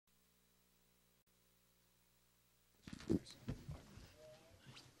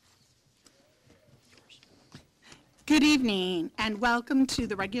Good evening and welcome to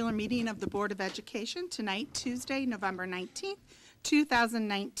the regular meeting of the Board of Education tonight, Tuesday, November 19th,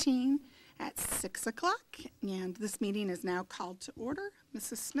 2019 at 6 o'clock. And this meeting is now called to order.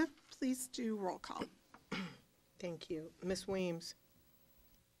 Mrs. Smith, please do roll call. Thank you. Ms. Weems.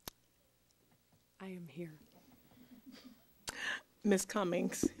 I am here. Ms.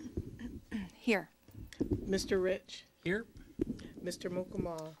 Cummings. Here. Mr. Rich. Here. Mr.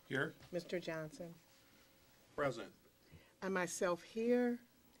 Mukamal. Here. Mr. Johnson. Present. I myself here.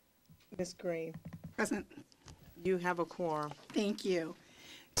 Ms. Green. Present. You have a quorum. Thank you.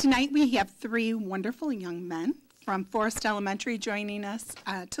 Tonight we have three wonderful young men from Forest Elementary joining us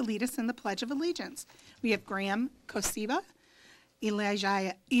to lead us in the Pledge of Allegiance. We have Graham Kosiba,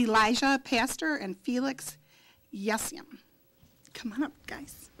 Elijah Pastor, and Felix Yesium. Come on up,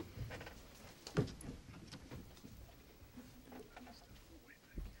 guys.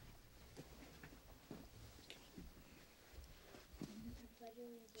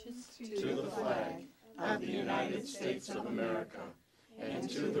 To the flag of the United States of America and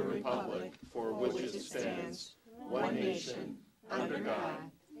to the republic for which it stands, one nation, under God,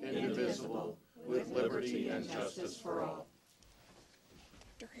 indivisible, with liberty and justice for all.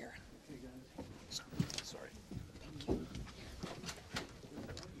 Dr. Hare. Sorry.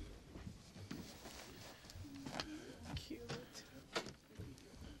 Cute.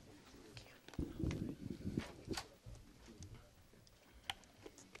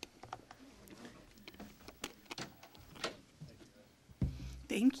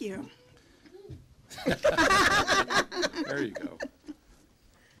 Thank you. There you go.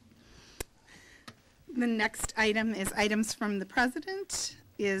 The next item is items from the president.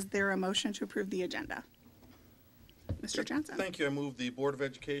 Is there a motion to approve the agenda? Mr. Johnson. Thank you. I move the Board of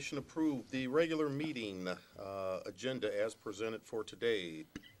Education approve the regular meeting agenda as presented for today,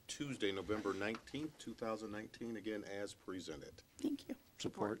 Tuesday, November 19th, 2019, again as presented. Thank you.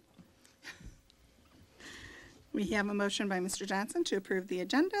 Support. We have a motion by Mr. Johnson to approve the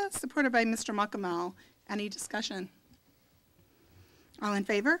agenda, supported by Mr. Mukamal. Any discussion? All in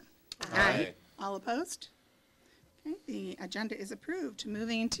favor? Aye. All opposed? Okay, the agenda is approved.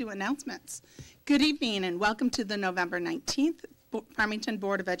 Moving to announcements. Good evening and welcome to the November 19th Farmington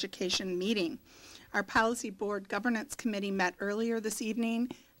Board of Education meeting. Our Policy Board Governance Committee met earlier this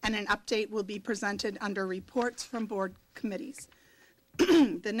evening and an update will be presented under reports from board committees.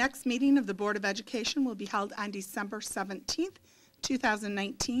 The next meeting of the Board of Education will be held on December 17th,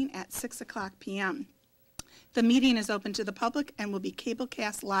 2019 at 6 o'clock p.m. The meeting is open to the public and will be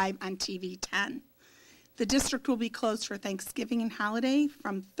cablecast live on TV 10. The district will be closed for Thanksgiving and holiday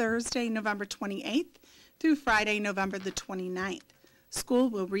from Thursday, November 28th through Friday, November the 29th. School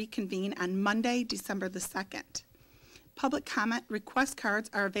will reconvene on Monday, December the 2nd. Public comment request cards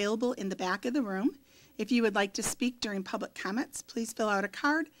are available in the back of the room. If you would like to speak during public comments, please fill out a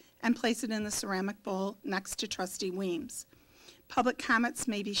card and place it in the ceramic bowl next to Trustee Weems. Public comments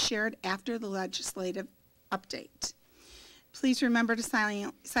may be shared after the legislative update. Please remember to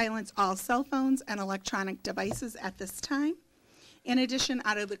silence all cell phones and electronic devices at this time. In addition,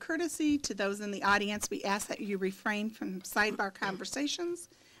 out of the courtesy to those in the audience, we ask that you refrain from sidebar conversations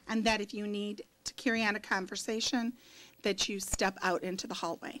and that if you need to carry on a conversation, that you step out into the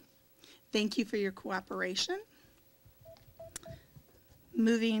hallway. Thank you for your cooperation.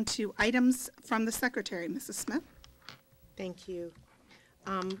 Moving to items from the Secretary, Mrs. Smith. Thank you.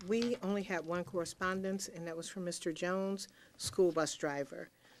 We only had one correspondence, and that was from Mr. Jones, school bus driver.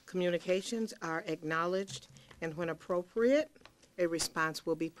 Communications are acknowledged, and when appropriate, a response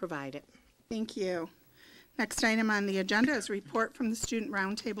will be provided. Thank you. Next item on the agenda is a report from the Student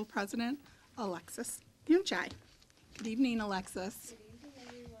Roundtable President, Alexis Yunchai. Good evening, Alexis. Good evening,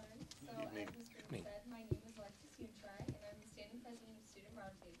 everyone. So, as Mr. Green said, my name is Alexis Yunchai, and I'm the standing president of Student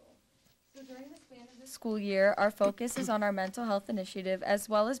Roundtable. So, during the span of this school year, our focus is on our mental health initiative, as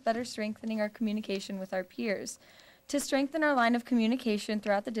well as better strengthening our communication with our peers. To strengthen our line of communication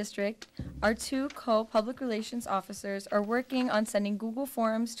throughout the district, our two co-public relations officers are working on sending Google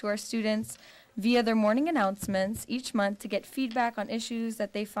Forms to our students via their morning announcements each month to get feedback on issues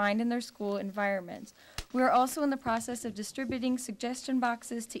that they find in their school environment. We are also in the process of distributing suggestion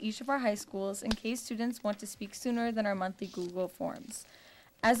boxes to each of our high schools in case students want to speak sooner than our monthly Google Forms.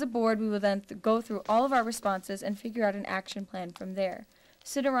 As a board, we will then go through all of our responses and figure out an action plan from there.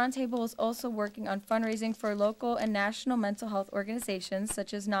 Student Roundtable is also working on fundraising for local and national mental health organizations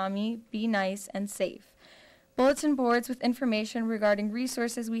such as NAMI, Be Nice, and SAFE. Bulletin boards with information regarding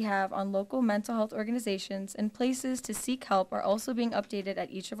resources we have on local mental health organizations and places to seek help are also being updated at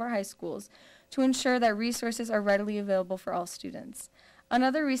each of our high schools to ensure that resources are readily available for all students.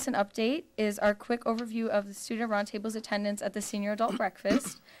 Another recent update is our quick overview of the Student Roundtable's attendance at the Senior Adult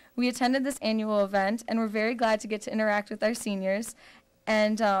Breakfast. We attended this annual event, and we're very glad to get to interact with our seniors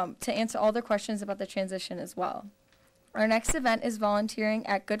and to answer all their questions about the transition as well. Our next event is volunteering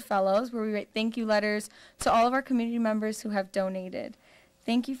at Goodfellows, where we write thank you letters to all of our community members who have donated.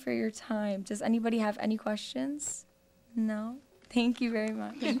 Thank you for your time. Does anybody have any questions? No? Thank you very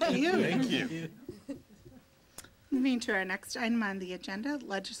much. Thank you. Thank you. Moving to our next item on the agenda,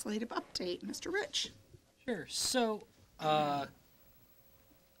 legislative update. Mr. Rich. Sure. So, I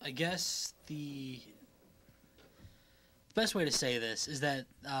guess the best way to say this is that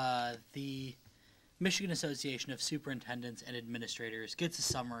the Michigan Association of Superintendents and Administrators gets a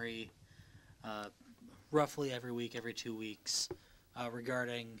summary roughly every week, every 2 weeks,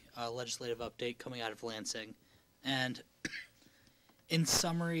 regarding a legislative update coming out of Lansing. And in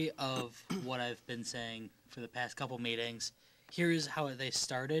summary of what I've been saying for the past couple meetings, here's how they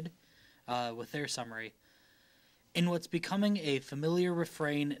started with their summary. In what's becoming a familiar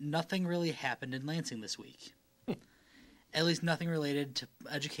refrain, nothing really happened in Lansing this week. At least nothing related to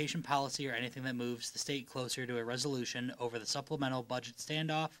education policy or anything that moves the state closer to a resolution over the supplemental budget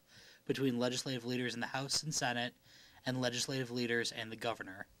standoff between legislative leaders in the House and Senate and legislative leaders and the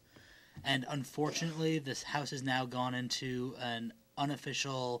governor. And unfortunately, this House has now gone into an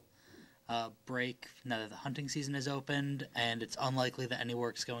unofficial break now that the hunting season has opened, and it's unlikely that any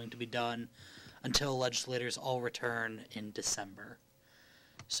work's going to be done until legislators all return in December.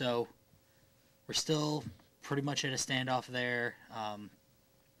 So we're still pretty much at a standoff there,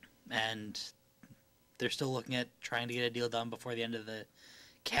 and they're still looking at trying to get a deal done before the end of the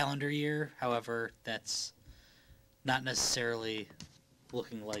calendar year. However, that's not necessarily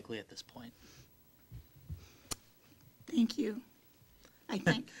looking likely at this point. Thank you. I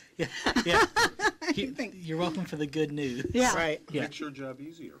think. Yeah. You're welcome for the good news. Yeah. Right. Yeah. Makes your job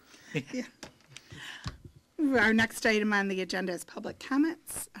easier. Our next item on the agenda is public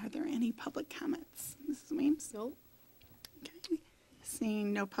comments. Are there any public comments? Mrs. Weems? No. Okay.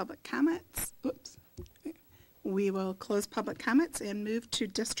 Seeing no public comments, oops. We will close public comments and move to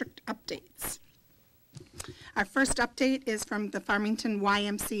district updates. Our first update is from the Farmington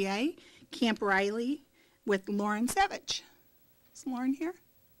YMCA, Camp Riley, with Lauren Savage. Is Lauren here?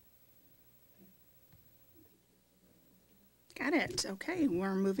 Got it. Okay,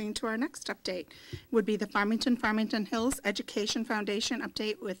 we're moving to our next update. Would be the Farmington Hills Education Foundation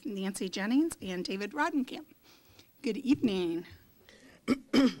update with Nancy Jennings and David Rodenkamp. Good evening. Here's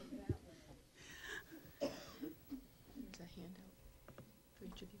a handout for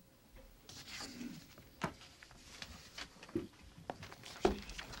each of you.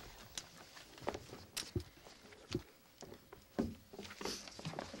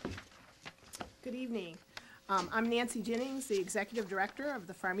 Good evening. I'm Nancy Jennings, the Executive Director of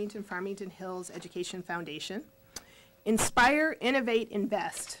the Farmington Hills Education Foundation. Inspire, Innovate,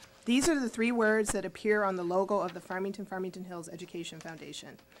 Invest. These are the three words that appear on the logo of the Farmington Hills Education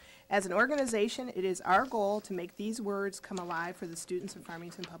Foundation. As an organization, it is our goal to make these words come alive for the students of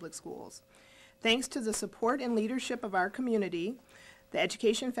Farmington Public Schools. Thanks to the support and leadership of our community, the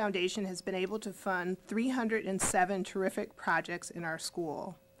Education Foundation has been able to fund 307 terrific projects in our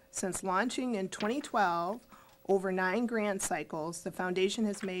school. Since launching in 2012, over 9 grant cycles, the foundation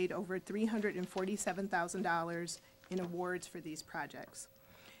has made over $347,000 in awards for these projects.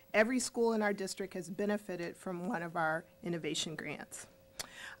 Every school in our district has benefited from one of our innovation grants.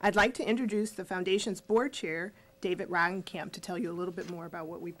 I'd like to introduce the foundation's board chair, David Rodenkamp, to tell you a little bit more about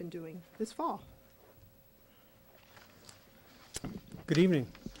what we've been doing this fall. Good evening.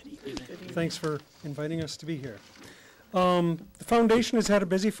 Thanks for inviting us to be here. The foundation has had a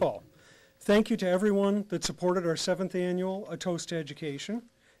busy fall. Thank you to everyone that supported our 7th annual A Toast to Education.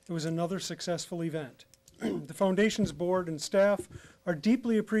 It was another successful event. The foundation's board and staff are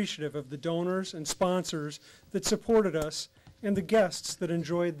deeply appreciative of the donors and sponsors that supported us and the guests that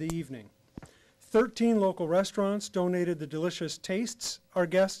enjoyed the evening. 13 local restaurants donated the delicious tastes our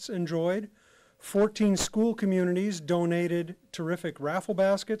guests enjoyed. 14 school communities donated terrific raffle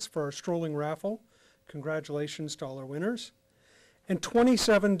baskets for our strolling raffle. Congratulations to all our winners. And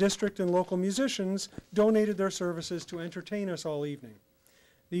 27 district and local musicians donated their services to entertain us all evening.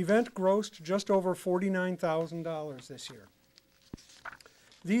 The event grossed just over $49,000 this year.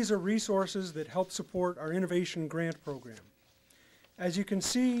 These are resources that help support our innovation grant program. As you can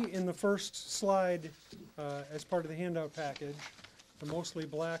see in the first slide as part of the handout package, the mostly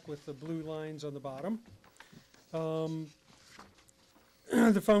black with the blue lines on the bottom,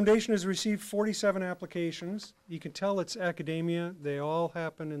 the foundation has received 47 applications. You can tell it's academia. They all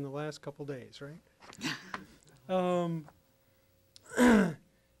happen in the last couple days, right?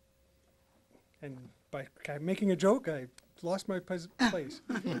 And by making a joke, I lost my place.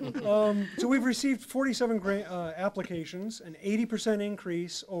 So we've received 47 applications, an 80%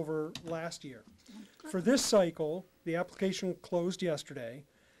 increase over last year. For this cycle, the application closed yesterday,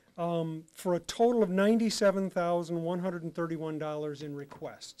 for a total of $97,131 in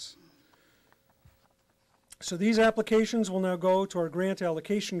requests. So these applications will now go to our grant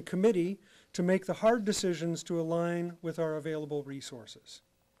allocation committee to make the hard decisions to align with our available resources.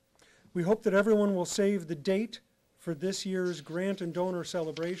 We hope that everyone will save the date for this year's grant and donor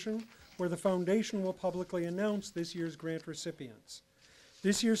celebration, where the foundation will publicly announce this year's grant recipients.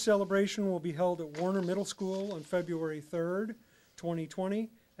 This year's celebration will be held at Warner Middle School on February 3rd, 2020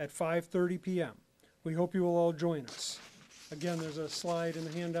 at 5:30 p.m. We hope you will all join us. Again, there's a slide in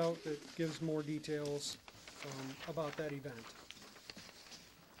the handout that gives more details about that event.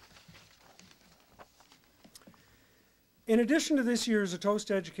 In addition to this year's A Toast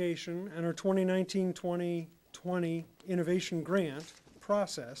to Education and our 2019-2020 Innovation Grant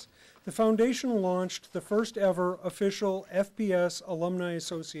process, the foundation launched the first ever official FPS Alumni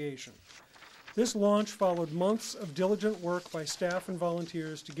Association. This launch followed months of diligent work by staff and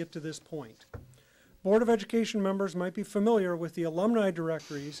volunteers to get to this point. Board of Education members might be familiar with the alumni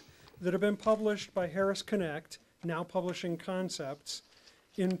directories that have been published by Harris Connect, now Publishing Concepts,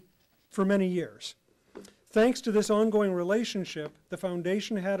 for many years. Thanks to this ongoing relationship, the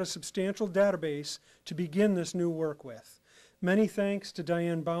foundation had a substantial database to begin this new work with. Many thanks to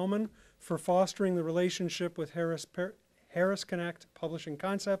Diane Bauman for fostering the relationship with Harris Connect Publishing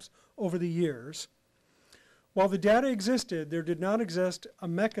Concepts over the years. While the data existed, there did not exist a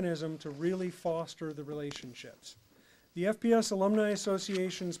mechanism to really foster the relationships. The FPS Alumni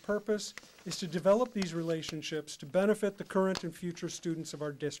Association's purpose is to develop these relationships to benefit the current and future students of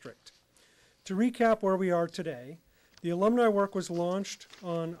our district. To recap where we are today, the alumni work was launched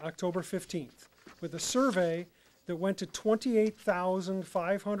on October 15th with a survey that went to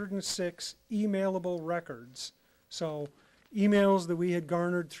 28,506 emailable records. So emails that we had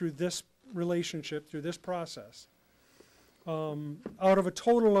garnered through this relationship, through this process, out of a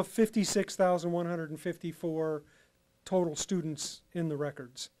total of 56,154 total students in the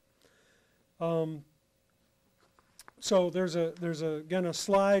records. So there's again a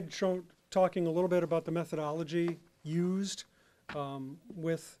slide talking a little bit about the methodology used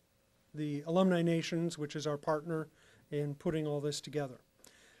with the Alumni Nations, which is our partner in putting all this together.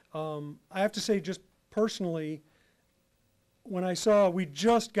 I have to say, just personally, when I saw we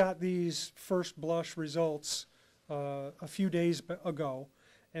just got these first blush results a few days ago,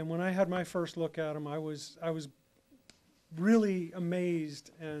 and when I had my first look at them, I was really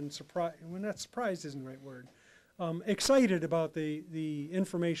amazed and surprised. Well, not surprised isn't the right word. Excited about the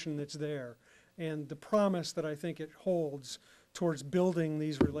information that's there and the promise that I think it holds towards building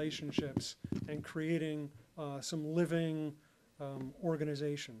these relationships and creating some living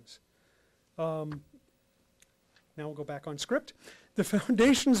organizations. Now we'll go back on script. The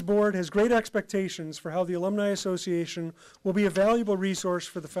Foundation's board has great expectations for how the Alumni Association will be a valuable resource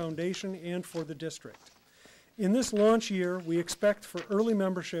for the Foundation and for the district. In this launch year, we expect for early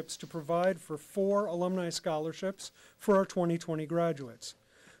memberships to provide for 4 alumni scholarships for our 2020 graduates.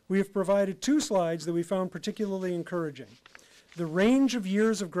 We have provided 2 slides that we found particularly encouraging: the range of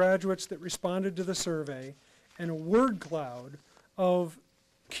years of graduates that responded to the survey and a word cloud of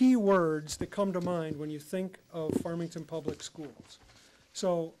key words that come to mind when you think of Farmington Public Schools.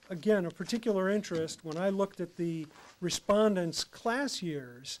 So again, of particular interest, when I looked at the respondents' class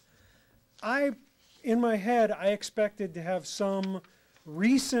years, in my head, I expected to have some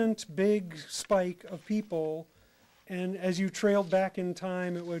recent big spike of people, and as you trailed back in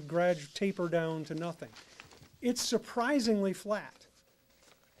time, it would taper down to nothing. It's surprisingly flat.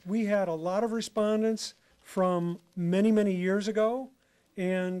 We had a lot of respondents from many, many years ago,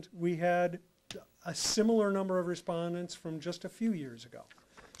 and we had a similar number of respondents from just a few years ago.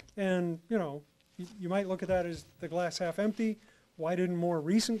 And, you know, you might look at that as the glass half empty. Why didn't more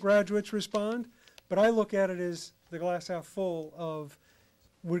recent graduates respond? But I look at it as the glass half full of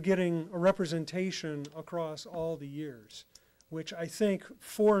we're getting a representation across all the years, which I think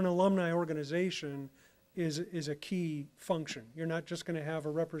for an alumni organization is a key function. You're not just going to have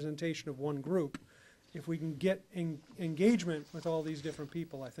a representation of one group. If we can get engagement with all these different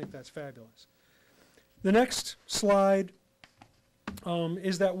people, I think that's fabulous. The next slide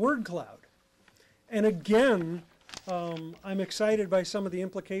is that word cloud. And again, I'm excited by some of the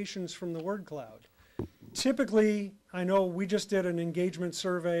implications from the word cloud. Typically, I know we just did an engagement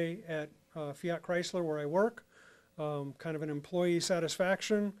survey at Fiat Chrysler where I work, kind of an employee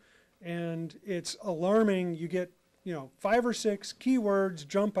satisfaction, and it's alarming. You get you know, 5 or 6 keywords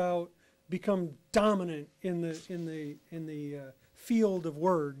jump out, become dominant in the field of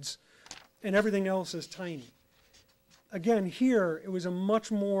words, and everything else is tiny. Again, here, it was a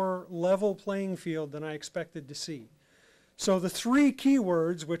much more level playing field than I expected to see. So the 3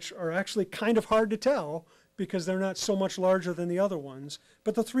 keywords, which are actually kind of hard to tell because they're not so much larger than the other ones,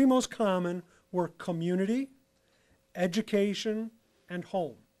 but the 3 most common were community, education, and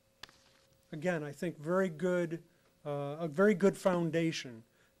home. Again, I think very good, a very good foundation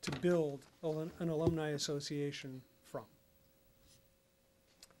to build an alumni association from.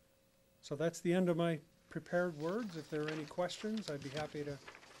 So that's the end of my prepared words. If there are any questions, I'd be happy to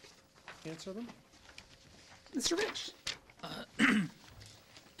answer them. Mr. Rich?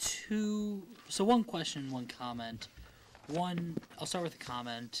 So one question, one comment. One, I'll start with a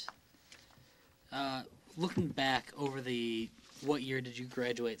comment. Looking back over the what year did you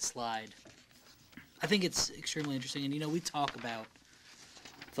graduate slide, I think it's extremely interesting. And, you know, we talk about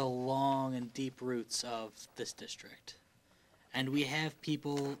the long and deep roots of this district. And we have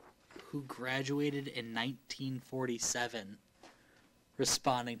people who graduated in 1947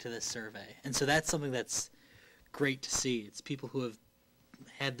 responding to this survey. And so that's something that's great to see. It's people who have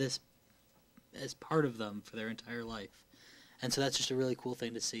had this as part of them for their entire life. And so that's just a really cool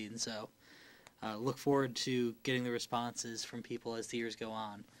thing to see. And so look forward to getting the responses from people as the years go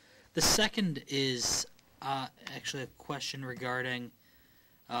on. The second is actually a question regarding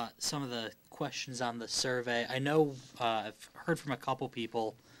some of the questions on the survey. I know I've heard from a couple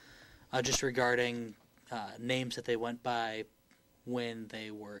people just regarding names that they went by when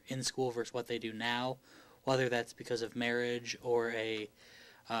they were in school versus what they do now, whether that's because of marriage or a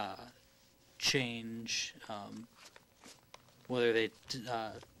change, whether they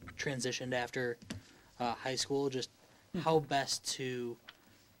transitioned after high school, just how best to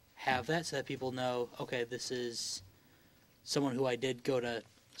have that so that people know, okay, this is someone who I did go to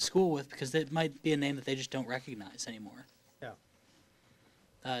school with, because it might be a name that they just don't recognize anymore. Yeah.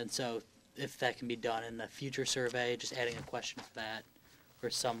 And so if that can be done in a future survey, just adding a question for that or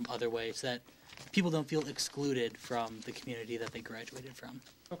some other way so that people don't feel excluded from the community that they graduated from.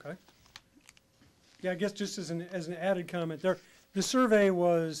 Okay. Yeah, I guess just as an added comment, the survey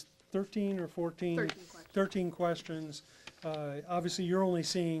was 13 or 14? 13 questions. 13 questions. Obviously, you're only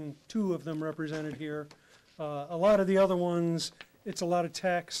seeing 2 of them represented here. A lot of the other ones, it's a lot of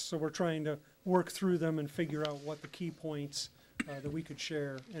text, so we're trying to work through them and figure out what the key points that we could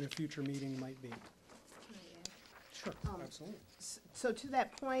share in a future meeting might be. Sure, absolutely. So to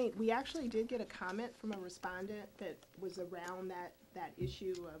that point, we actually did get a comment from a respondent that was around that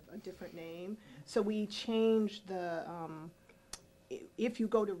issue of a different name. So we changed the, if you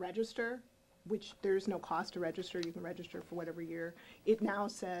go to register, which there's no cost to register, you can register for whatever year, it now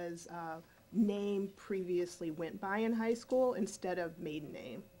says name previously went by in high school instead of maiden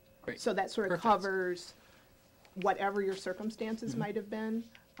name. Great. So that sort of Perfect. covers whatever your circumstances might have been,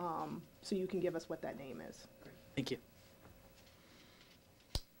 so you can give us what that name is. Thank you.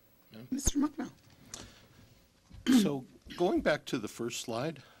 Mr. Mucknell? So going back to the first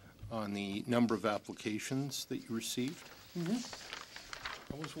slide on the number of applications that you received,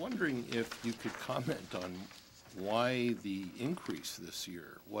 I was wondering if you could comment on why the increase this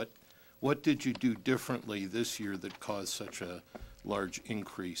year. What did you do differently this year that caused such a large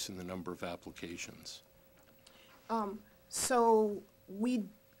increase in the number of applications? So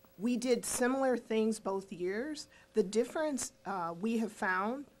we did similar things both years. The difference we have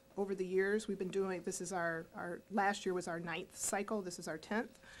found over the years, we've been doing, this is our last year was our 9th cycle, this is our 10th,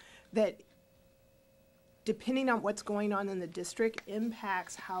 that depending on what's going on in the district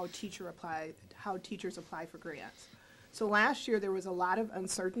impacts how teachers apply for grants. So last year there was a lot of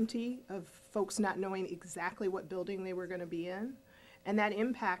uncertainty of folks not knowing exactly what building they were going to be in, and that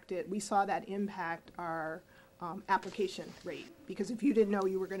impacted, we saw that impact our application rate, because if you didn't know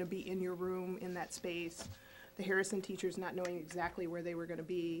you were going to be in your room in that space, the Harrison teachers not knowing exactly where they were going to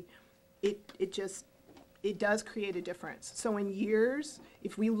be, it does create a difference. So in years,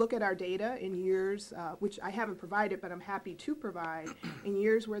 if we look at our data in years, which I haven't provided, but I'm happy to provide, in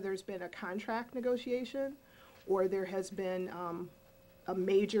years where there's been a contract negotiation or there has been a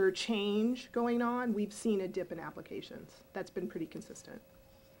major change going on, we've seen a dip in applications. That's been pretty consistent.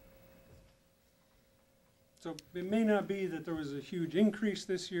 So it may not be that there was a huge increase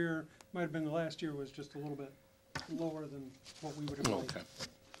this year, might have been the last year was just a little bit lower than what we would have liked. Okay.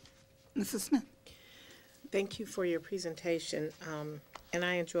 Mrs. Smith? Thank you for your presentation, and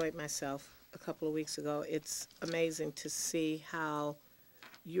I enjoyed myself a couple of weeks ago. It's amazing to see how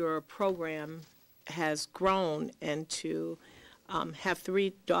your program has grown and to have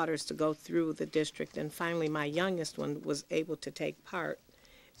 3 daughters to go through the district, and finally my youngest one was able to take part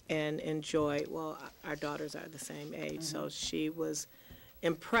and enjoy, well, our daughters are the same age, so she was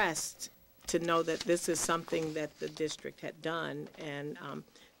impressed to know that this is something that the district had done, and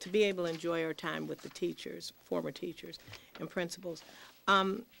to be able to enjoy our time with the teachers, former teachers and principals.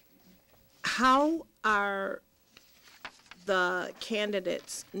 How are the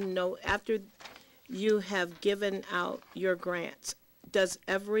candidates know, after you have given out your grants, does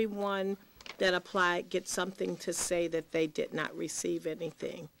everyone that applied get something to say that they did not receive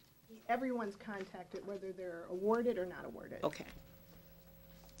anything? Everyone's contacted, whether they're awarded or not awarded. Okay.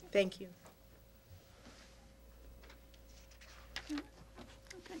 Thank you.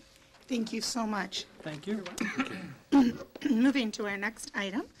 Okay. Thank you so much. Thank you. Moving to our next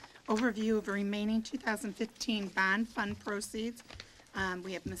item, overview of remaining 2015 bond fund proceeds.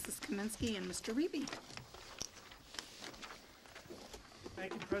 We have Mrs. Kaminsky and Mr. Reby.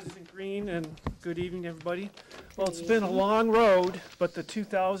 Thank you, President Green, and good evening, everybody. Well, it's been a long road, but the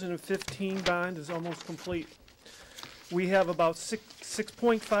 2015 bond is almost complete. We have about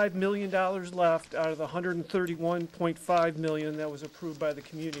 $6.5 million left out of the $131.5 million that was approved by the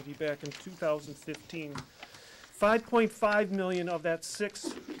community back in 2015. $5.5 million of that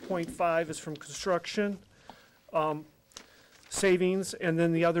 6.5 is from construction savings, and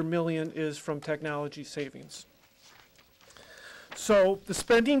then the other $1 million is from technology savings. So the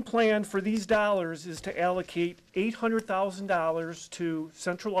spending plan for these dollars is to allocate $800,000 to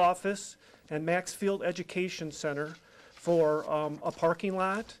central office and Maxfield Education Center for a parking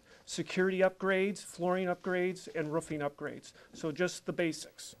lot, security upgrades, flooring upgrades, and roofing upgrades. So just the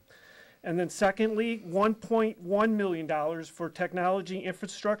basics. And then secondly, $1.1 million for technology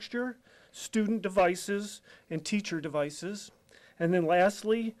infrastructure, student devices, and teacher devices. And then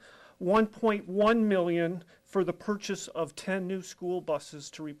lastly, $1.1 million for the purchase of 10 new school buses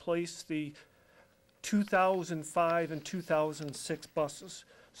to replace the 2005 and 2006 buses.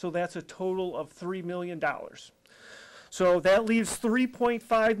 So that's a total of $3 million. So that leaves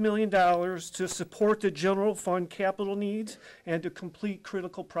 $3.5 million to support the general fund capital needs and to complete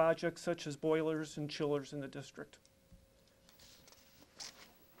critical projects such as boilers and chillers in the district.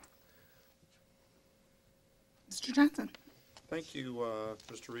 Mr. Johnson. Thank you,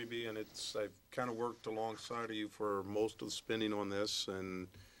 Mr. Reby, and I've kind of worked alongside of you for most of the spending on this, and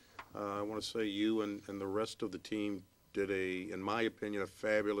I want to say you and the rest of the team did in my opinion, a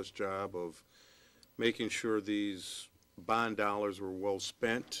fabulous job of making sure these bond dollars were well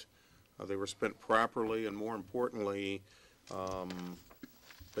spent. They were spent properly, and more importantly,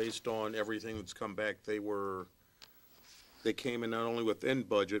 based on everything that's come back, they came in not only within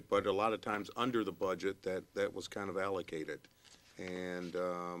budget, but a lot of times under the budget that was kind of allocated. And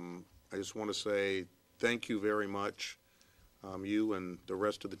I just want to say thank you very much, you and the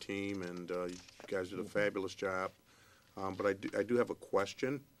rest of the team, and you guys did a fabulous job. But I do have a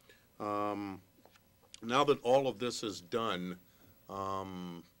question. Now that all of this is done,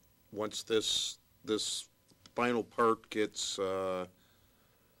 once this final part gets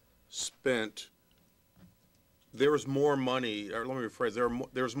spent, there's more money, or let me rephrase,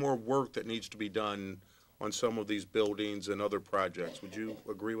 there's more work that needs to be done on some of these buildings and other projects. Would you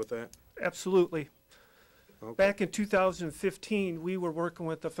agree with that? Absolutely. Okay. Back in 2015, we were working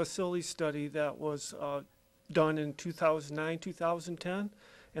with a facility study that was done in 2009, 2010,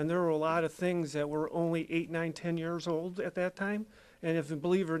 and there were a lot of things that were only 8, 9, 10 years old at that time. And if you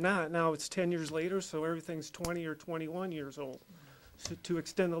believe it or not, now it's 10 years later, so everything's 20 or 21 years old. So to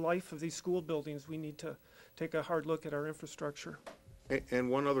extend the life of these school buildings, we need to take a hard look at our infrastructure. And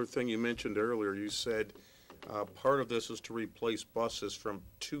one other thing you mentioned earlier, you said part of this is to replace buses from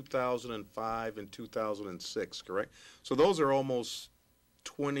 2005 and 2006, correct? So those are almost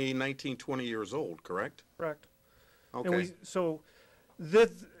 19, 20 years old, correct? Correct. Okay. And so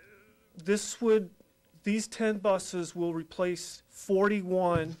these 10 buses will replace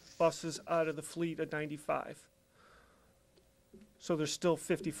 41 buses out of the fleet of 95. So there's still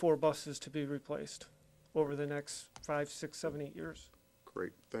 54 buses to be replaced over the next 5, 6, 7, 8 years.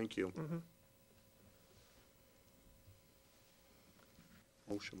 Great, thank you. Mm-hmm.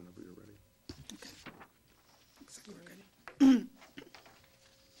 Motion whenever you're ready. Looks like we're good.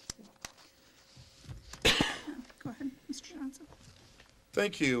 Go ahead, Mr. Johnson.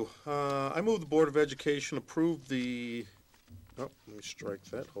 Thank you. I move the Board of Education approve the, oh, let me strike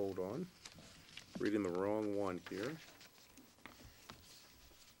that, hold on. Reading the wrong one here.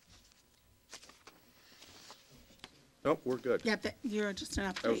 Nope, we're good. Yeah, you're just an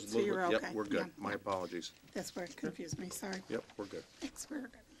That was update, a so little you're bit- okay. Yep, we're good. Yeah, My apologies. that's where it confused me, sorry. Yep, we're good. Thanks, we're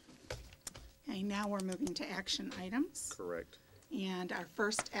good. Okay, now we're moving to action items. Correct. And our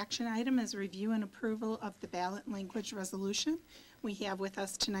first action item is review and approval of the ballot language resolution. We have with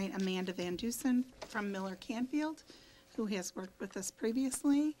us tonight Amanda Van Dusen from Miller Canfield, who has worked with us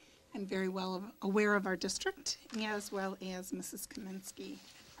previously and very well aware of our district, as well as Mrs. Kaminsky,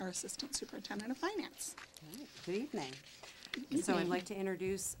 our Assistant Superintendent of Finance. Good evening. So I'd like to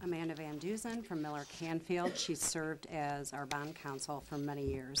introduce Amanda Van Dusen from Miller Canfield. She's served as our bond counsel for many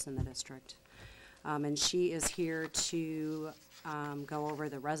years in the district. And she is here to go over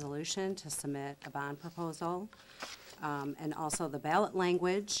the resolution to submit a bond proposal, and also the ballot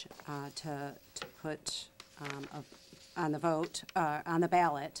language to put on the vote, on the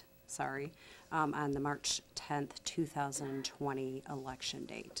ballot, on the March 10th, 2020 election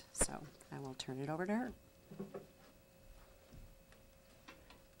date. So I will turn it over to her.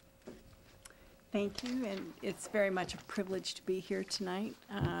 Thank you, and it's very much a privilege to be here tonight.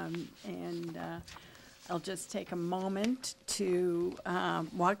 I'll just take a moment to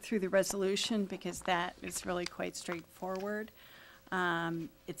walk through the resolution because that is really quite straightforward.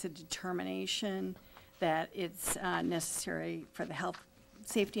 It's a determination that it's necessary for the health,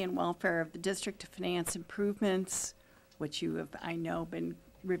 safety, and welfare of the district to finance improvements, which you have, I know, been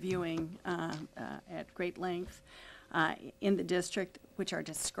reviewing at great length in the district, which are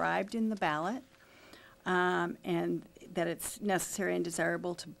described in the ballot. And that it's necessary and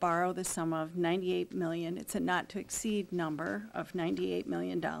desirable to borrow the sum of $98 million, it's a not-to-exceed number of $98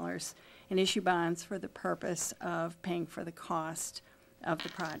 million, and issue bonds for the purpose of paying for the cost of the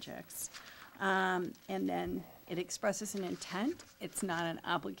projects. And then it expresses an intent. It's not an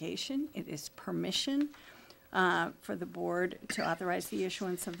obligation. It is permission for the board to authorize the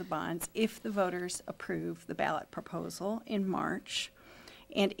issuance of the bonds if the voters approve the ballot proposal in March.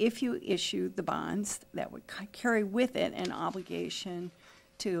 And if you issue the bonds, that would carry with it an obligation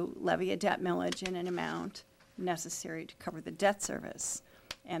to levy a debt millage in an amount necessary to cover the debt service.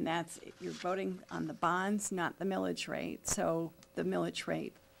 And that's, you're voting on the bonds, not the millage rate. So the millage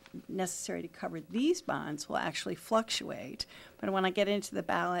rate necessary to cover these bonds will actually fluctuate. But when I get into the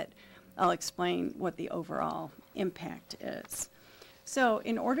ballot, I'll explain what the overall impact is. So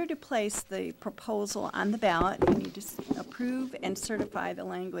in order to place the proposal on the ballot, you need to approve and certify the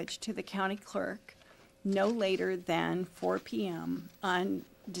language to the county clerk no later than 4 p.m. on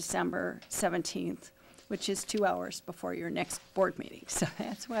December 17th, which is 2 hours before your next board meeting. So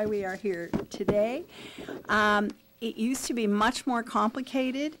that's why we are here today. It used to be much more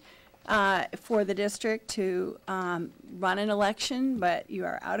complicated for the district to run an election, but you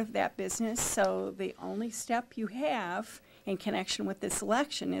are out of that business. So the only step you have in connection with this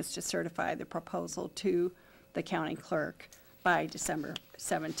election is to certify the proposal to the county clerk by December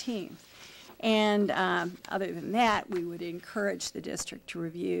 17th. And other than that, we would encourage the district to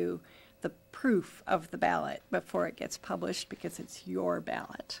review the proof of the ballot before it gets published because it's your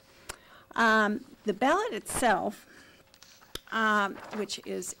ballot. The ballot itself, which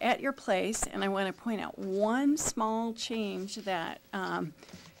is at your place, and I want to point out one small change that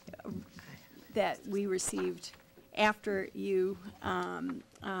that we received after you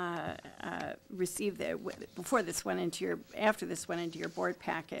received before this went into your, after this went into your board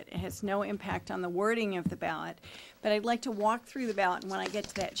packet. It has no impact on the wording of the ballot, but I'd like to walk through the ballot, and when I get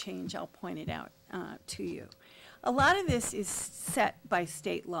to that change, I'll point it out to you. A lot of this is set by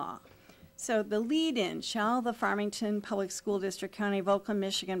state law. So the lead-in, shall the Farmington Public School District, County of Oakland,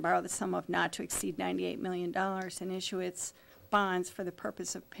 Michigan, borrow the sum of not to exceed $98 million and issue its bonds for the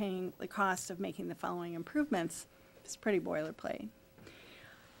purpose of paying the cost of making the following improvements. It's pretty boilerplate.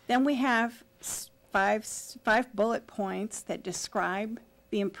 Then we have five bullet points that describe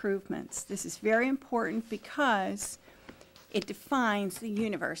the improvements. This is very important because it defines the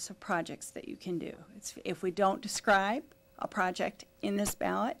universe of projects that you can do. If we don't describe a project in this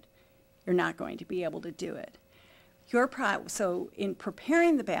ballot, you're not going to be able to do it. So in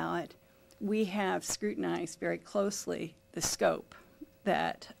preparing the ballot, we have scrutinized very closely the scope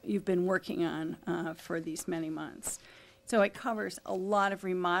that you've been working on for these many months. So it covers a lot of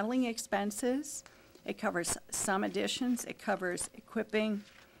remodeling expenses. It covers some additions. It covers equipping,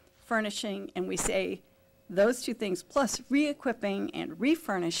 furnishing, and we say those two things plus re-equipping and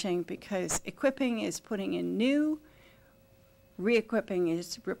refurnishing, because equipping is putting in new, re-equipping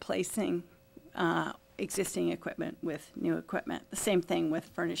is replacing existing equipment with new equipment. The same thing with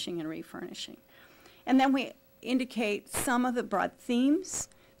furnishing and refurnishing. And then we indicate some of the broad themes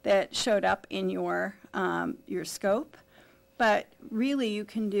that showed up in your scope, but really you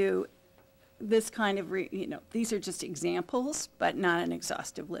can do this kind of, these are just examples, but not an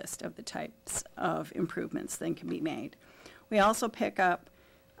exhaustive list of the types of improvements that can be made. We also pick up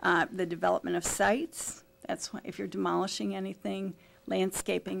the development of sites That's why if you're demolishing anything,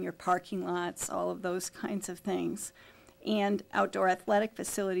 landscaping your parking lots, all of those kinds of things. And outdoor athletic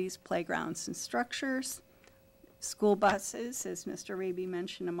facilities, playgrounds and structures, school buses, as Mr. Raby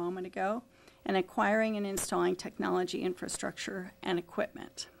mentioned a moment ago, and acquiring and installing technology infrastructure and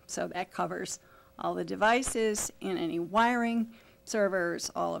equipment. So that covers all the devices and any wiring, servers,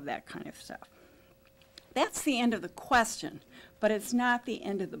 all of that kind of stuff. That's the end of the question, but it's not the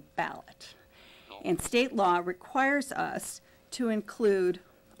end of the ballot. And state law requires us to include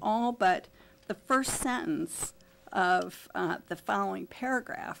all but the first sentence of the following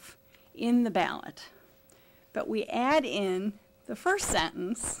paragraph in the ballot. But we add in the first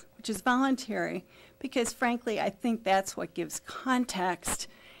sentence, which is voluntary, because frankly, I think that's what gives context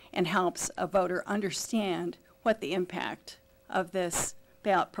and helps a voter understand what the impact of this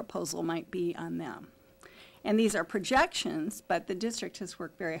ballot proposal might be on them. And these are projections, but the district has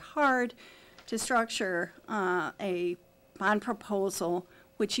worked very hard to structure a bond proposal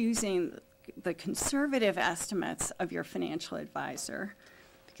which, using the conservative estimates of your financial advisor,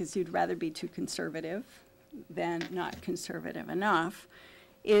 because you'd rather be too conservative than not conservative enough,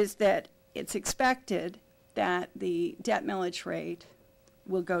 is that it's expected that the debt millage rate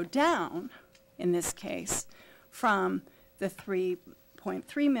will go down, in this case, from the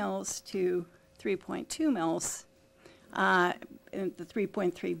 3.3 mils to 3.2 mils, and the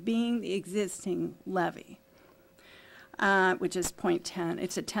 3.3 being the existing levy, which is 0.10.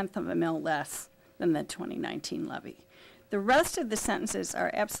 It's a tenth of a mil less than the 2019 levy. The rest of the sentences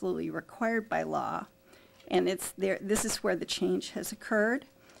are absolutely required by law, and it's there. This is where the change has occurred.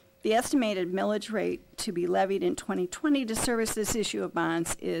 The estimated millage rate to be levied in 2020 to service this issue of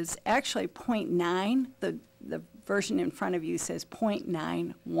bonds is actually 0.9. The version in front of you says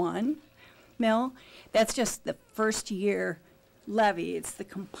 0.91 mil. That's just the first year levy. It's the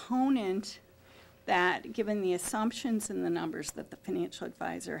component that, given the assumptions and the numbers that the financial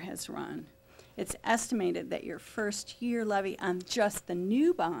advisor has run, it's estimated that your first year levy on just the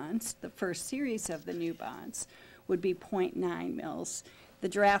new bonds, the first series of the new bonds, would be 0.9 mils. The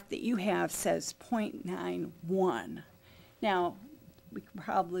draft that you have says 0.91. Now, we could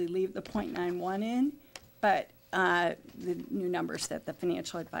probably leave the 0.91 in, but the new numbers that the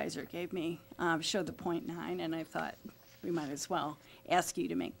financial advisor gave me show the 0.9, and I thought we might as well ask you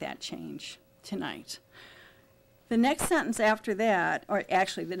to make that change tonight. The next sentence after that, or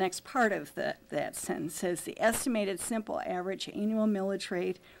actually the next part of that sentence, says the estimated simple average annual millage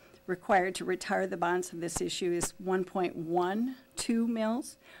rate required to retire the bonds of this issue is 1.12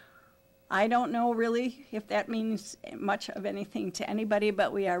 mils. I don't know really if that means much of anything to anybody,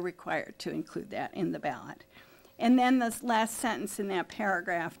 but we are required to include that in the ballot. And then this last sentence in that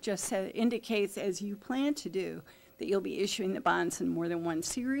paragraph just indicates, as you plan to do, that you'll be issuing the bonds in more than one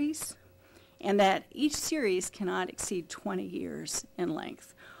series, and that each series cannot exceed 20 years in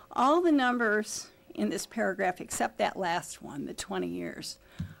length. All the numbers in this paragraph, except that last one, the 20 years,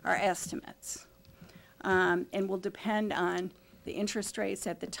 are estimates, and will depend on the interest rates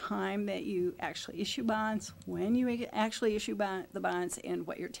at the time that you actually issue bonds, when you actually issue the bonds, and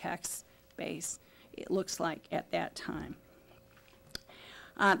what your tax base it looks like at that time.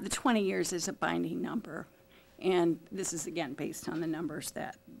 The 20 years is a binding number, and this is again based on the numbers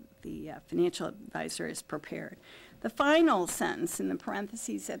that the financial advisor has prepared. The final sentence in the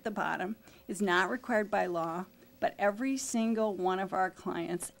parentheses at the bottom is not required by law, but every single one of our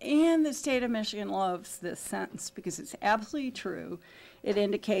clients and the state of Michigan loves this sentence because it's absolutely true. It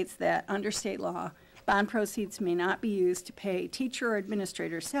indicates that under state law, bond proceeds may not be used to pay teacher or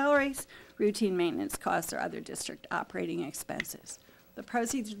administrator salaries, routine maintenance costs, or other district operating expenses. The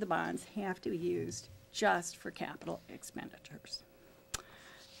proceeds of the bonds have to be used just for capital expenditures.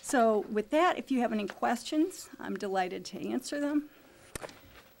 So with that, if you have any questions, I'm delighted to answer them.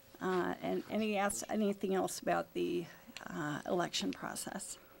 And anything else about the election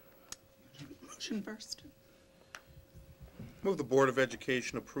process? Motion first. Move the Board of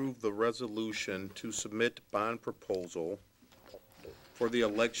Education approve the resolution to submit bond proposal for the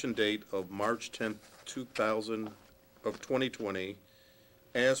election date of March 10th, 2020,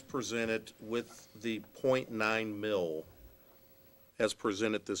 as presented with the 0.9 mil as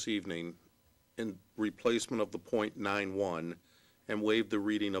presented this evening in replacement of the 0.91, and waive the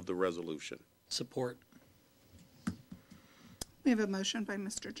reading of the resolution. Support. We have a motion by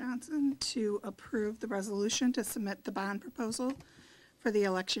Mr. Johnson to approve the resolution to submit the bond proposal for the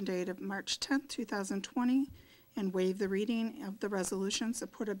election date of March 10th, 2020, and waive the reading of the resolution,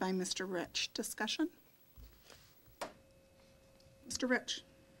 supported by Mr. Rich. Discussion? Mr. Rich.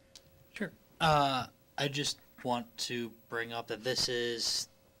 Sure. I just want to bring up that this is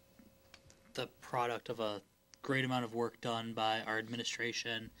the product of a great amount of work done by our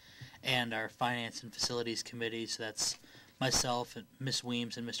administration and our finance and facilities committee. So that's myself, and Ms.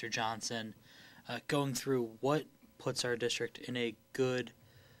 Weems, and Mr. Johnson, going through what puts our district in a good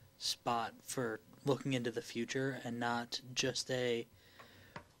spot for looking into the future, and not just a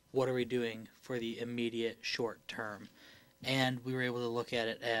what are we doing for the immediate short term. And we were able to look at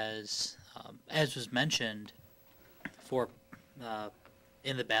it as was mentioned for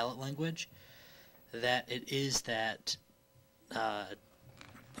in the ballot language, that it is that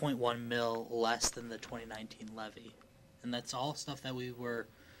 0.1 mil less than the 2019 levy. And that's all stuff that we were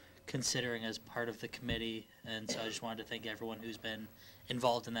considering as part of the committee, and so I just wanted to thank everyone who's been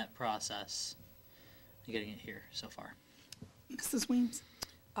involved in that process and getting it here so far. Mrs. Weems?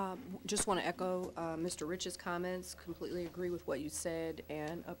 Just want to echo Mr. Rich's comments. Completely agree with what you said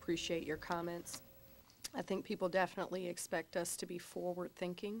and appreciate your comments. I think people definitely expect us to be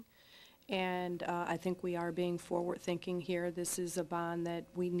forward-thinking, and I think we are being forward-thinking here. This is a bond that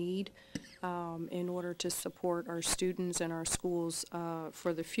we need in order to support our students and our schools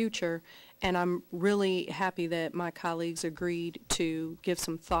for the future. And I'm really happy that my colleagues agreed to give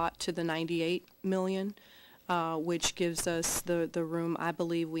some thought to the $98 million. Which gives us the room I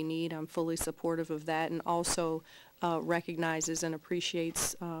believe we need. I'm fully supportive of that, and also recognizes and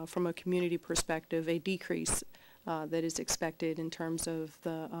appreciates from a community perspective a decrease that is expected in terms of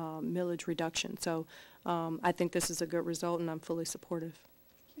the millage reduction. So I think this is a good result, and I'm fully supportive.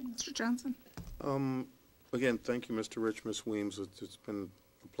 Mr. Johnson? Again, thank you, Mr. Rich, Ms. Weems. It's been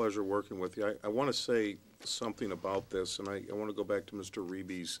a pleasure working with you. I want to say something about this, and I want to go back to Mr.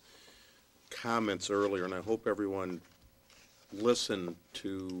 Reeby's comments earlier, and I hope everyone listened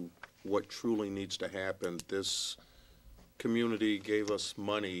to what truly needs to happen. This community gave us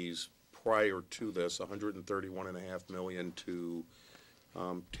monies prior to this, $131.5 million, to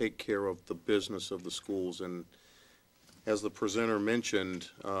take care of the business of the schools. And as the presenter mentioned,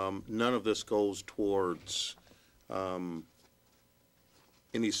 none of this goes towards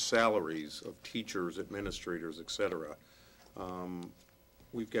any salaries of teachers, administrators, etc.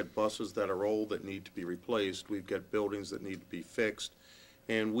 We've got buses that are old that need to be replaced. We've got buildings that need to be fixed.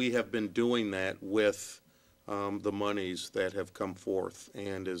 And we have been doing that with the monies that have come forth.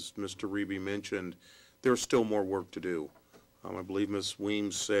 And as Mr. Reeby mentioned, there's still more work to do. I believe Ms.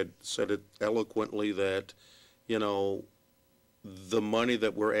 Weems said it eloquently that, you know, the money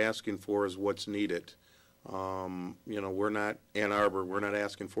that we're asking for is what's needed. You know, we're not Ann Arbor. We're not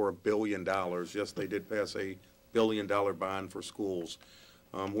asking for $1 billion. Yes, they did pass a $1 billion bond for schools.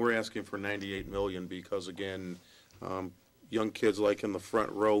 We're asking for $98 million because, again, young kids like in the front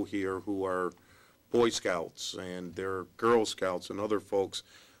row here who are Boy Scouts and they're Girl Scouts and other folks,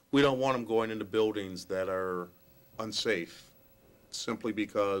 we don't want them going into buildings that are unsafe simply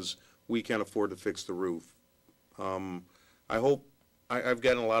because we can't afford to fix the roof. I hope I've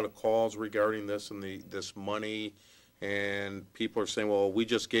gotten a lot of calls regarding this and this money, and people are saying, well, we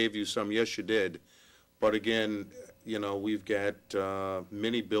just gave you some. Yes, you did. But again, you know, we've got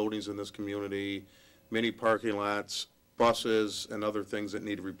many buildings in this community, many parking lots, buses, and other things that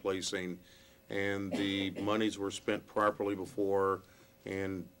need replacing. And the monies were spent properly before,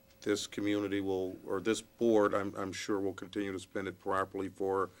 and this community will, or this board, I'm sure, will continue to spend it properly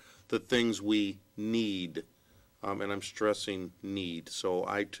for the things we need. And I'm stressing need. So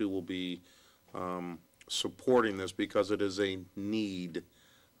I, too, will be supporting this because it is a need,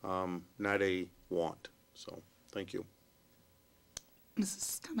 not a want. So thank you.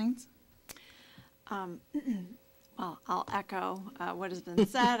 Mrs. Cummings? Well, I'll echo what has been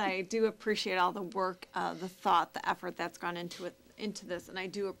said. I do appreciate all the work, the thought, the effort that's gone into this, and I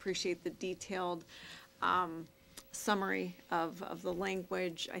do appreciate the detailed summary of the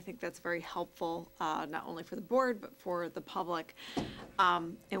language. I think that's very helpful, not only for the board, but for the public.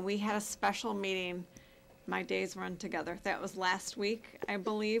 And we had a special meeting. My days run together. That was last week, I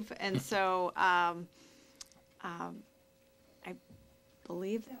believe. And so I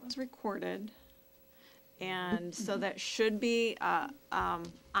believe that was recorded. And so that should be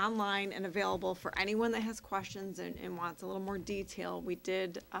online and available for anyone that has questions and wants a little more detail. We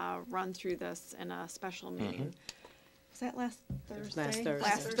did run through this in a special meeting. Was that last Thursday?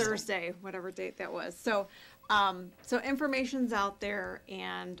 Last Thursday, whatever date that was. So, so information's out there,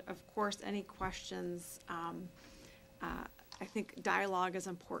 and of course, any questions. I think dialogue is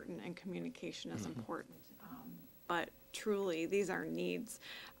important and communication is important. But truly, these are needs.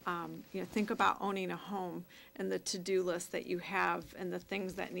 You know, think about owning a home and the to-do list that you have and the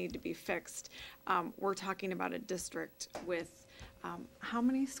things that need to be fixed. We're talking about a district with How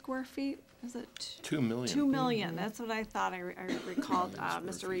many square feet? Is it? 2 million. 2 million, that's what I thought, I recalled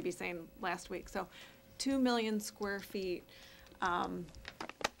Mr. Reeby saying last week. So 2 million square feet. We're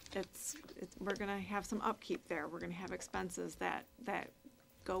gonna have some upkeep there. We're gonna have expenses that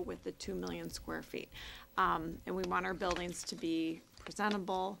go with the 2 million square feet. And we want our buildings to be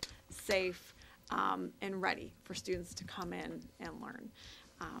presentable, safe, and ready for students to come in and learn.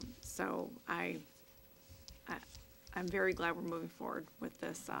 So I'm very glad we're moving forward with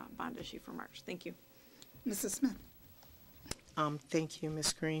this bond issue for March. Thank you. Mrs. Smith. Thank you,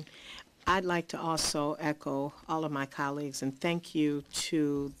 Ms. Green. I'd like to also echo all of my colleagues and thank you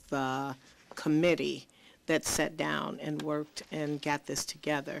to the committee that sat down and worked and got this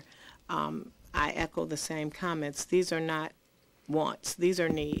together. I echo the same comments. These are not wants, these are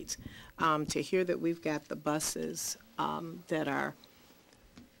needs. To hear that we've got the buses that are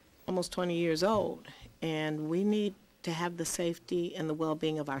almost 20 years old, and we need to have the safety and the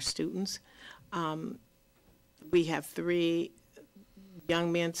well-being of our students. We have 3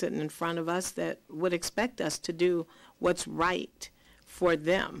 young men sitting in front of us that would expect us to do what's right for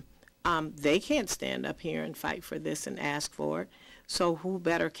them. They can't stand up here and fight for this and ask for it, so who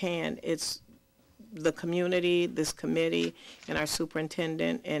better can? It's the community, this committee, and our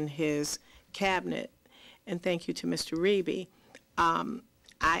superintendent and his cabinet. And thank you to Mr. Reeby.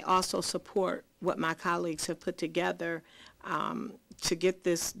 I also support what my colleagues have put together to get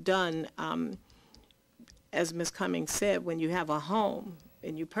this done. As Ms. Cummings said, when you have a home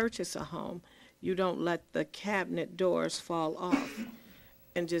and you purchase a home, you don't let the cabinet doors fall off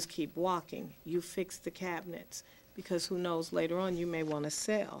and just keep walking. You fix the cabinets because who knows, later on you may want to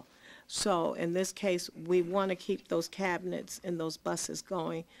sell. So in this case, we want to keep those cabinets and those buses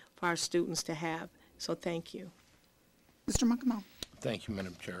going for our students to have. So thank you. Mr. Muckamel. Thank you,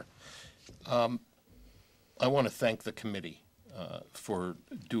 Madam Chair. I want to thank the committee for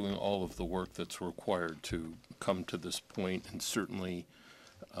doing all of the work that's required to come to this point, and certainly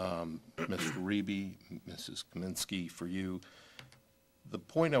Mr. Reeby, Mrs. Kaminsky, for you. The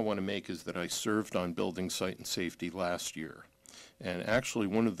point I want to make is that I served on building site and safety last year, and actually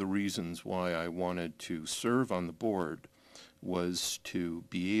one of the reasons why I wanted to serve on the board was to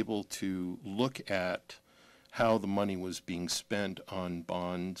be able to look at how the money was being spent on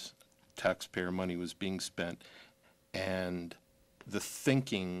bonds, taxpayer money was being spent, and the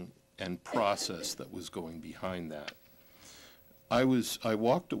thinking and process that was going behind that. I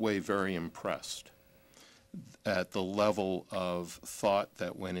walked away very impressed at the level of thought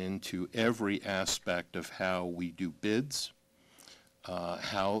that went into every aspect of how we do bids,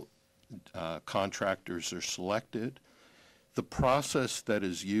 how contractors are selected. The process that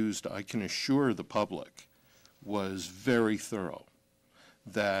is used, I can assure the public, was very thorough,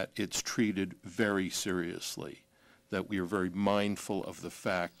 that it's treated very seriously, that we are very mindful of the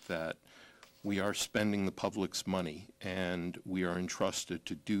fact that we are spending the public's money and we are entrusted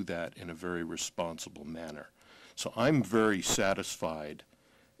to do that in a very responsible manner. So I'm very satisfied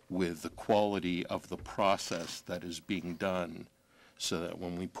with the quality of the process that is being done, so that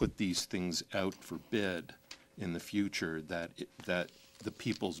when we put these things out for bid in the future, that the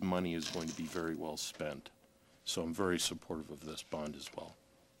people's money is going to be very well spent. So I'm very supportive of this bond as well.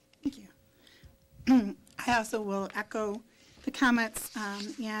 Thank you. I also will echo the comments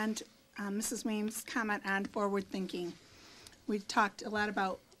and Mrs. Weems' comment on forward thinking. We've talked a lot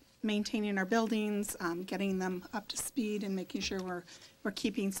about maintaining our buildings, getting them up to speed, and making sure we're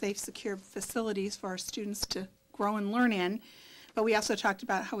keeping safe, secure facilities for our students to grow and learn in. But we also talked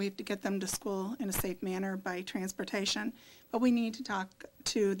about how we have to get them to school in a safe manner by transportation. But we need to talk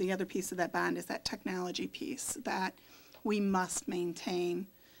to the other piece of that bond, is that technology piece, that we must maintain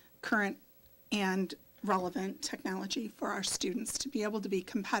current and relevant technology for our students to be able to be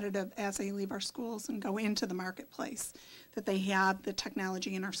competitive as they leave our schools and go into the marketplace, that they have the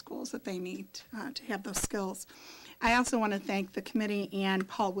technology in our schools that they need to have those skills. I also want to thank the committee and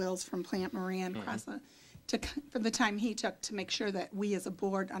Paul Wills from Plant Moran Presa for the time he took to make sure that we as a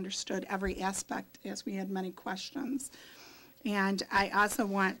board understood every aspect, as we had many questions. And I also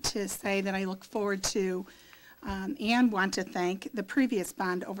want to say that I look forward to and want to thank the previous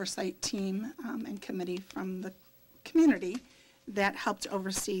bond oversight team and committee from the community that helped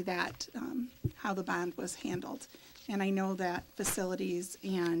oversee that, how the bond was handled. And I know that facilities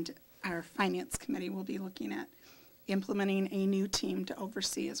and our finance committee will be looking at implementing a new team to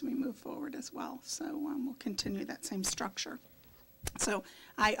oversee as we move forward as well. So we'll continue that same structure. So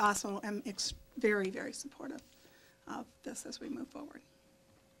I also am very, very supportive of this as we move forward.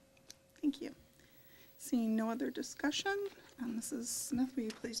 Thank you. Seeing no other discussion, Mrs. Smith, will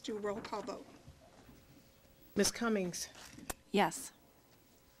you please do a roll call vote? Ms. Cummings? Yes.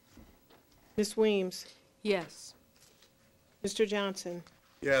 Ms. Weems, Yes. Mr. Johnson,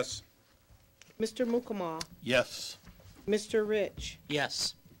 Yes. Mr. Mukamal, Yes. Mr. Rich.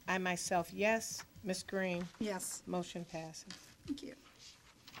 Yes. I myself, yes. Ms. Green, Yes. motion passes. Thank you.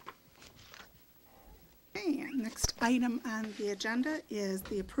 Okay, next item on the agenda is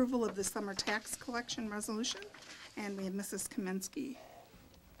the approval of the summer tax collection resolution, and we have Mrs. Kaminsky.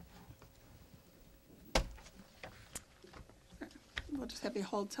 We'll just have you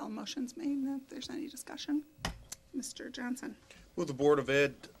hold till motion's made, and if there's any discussion. Mr. Johnson. Will the Board of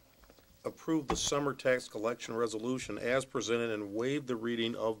Ed approve the summer tax collection resolution as presented and waive the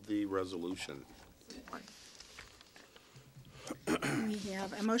reading of the resolution? We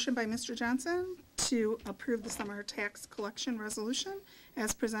have a motion by Mr. Johnson to approve the summer tax collection resolution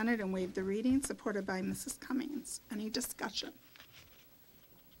as presented and waive the reading, supported by Mrs. Cummings. Any discussion?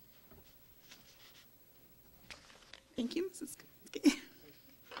 Thank you, Mrs. Kaminsky. Okay.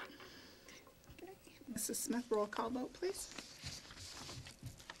 Mrs. Smith, roll call vote, please.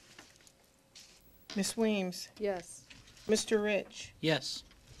 Ms. Weems, Yes. Mr. Rich, Yes.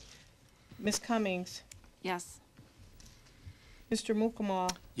 Ms. Cummings, Yes. Mr.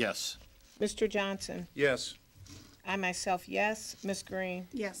 Mukamal, Yes. Mr. Johnson. Yes. I myself, yes. Ms. Green,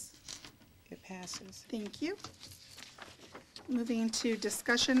 Yes. it passes. Thank you. Moving to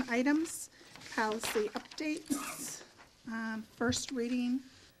discussion items, policy updates. First reading,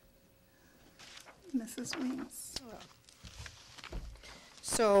 Mrs. Weems.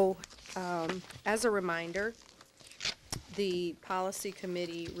 So, as a reminder, the policy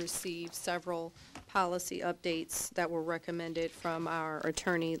committee received several policy updates that were recommended from our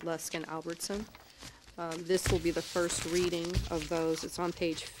attorney, Luskin Albertson. This will be the first reading of those. It's on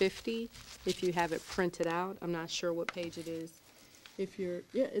page 50, if you have it printed out. I'm not sure what page it is. If you're,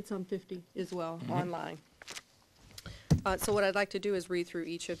 yeah, it's on 50 as well, online. So what I'd like to do is read through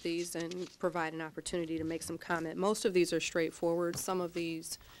each of these and provide an opportunity to make some comment. Most of these are straightforward. Some of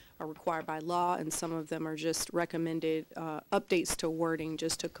these are required by law, and some of them are just recommended updates to wording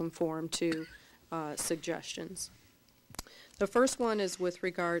just to conform to suggestions. The first one is with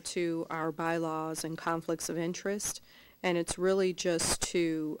regard to our bylaws and conflicts of interest, and it's really just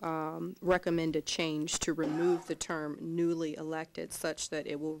to recommend a change to remove the term newly elected such that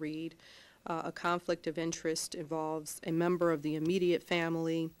it will read, a conflict of interest involves a member of the immediate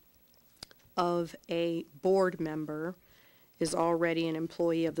family of a board member is already an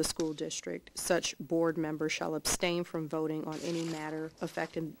employee of the school district. Such board member shall abstain from voting on any matter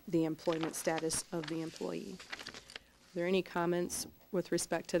affecting the employment status of the employee. Are there any comments with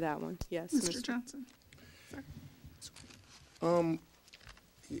respect to that one? Yes, Mr. Johnson. A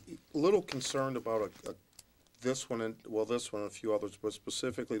little concerned about this one, and well, this one and a few others, but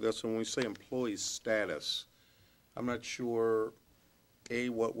specifically this one. When we say employee status, I'm not sure, A,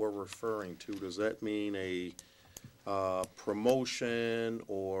 what we're referring to. Does that mean a promotion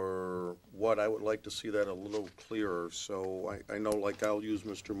or what? I would like to see that a little clearer. So I know, like, I'll use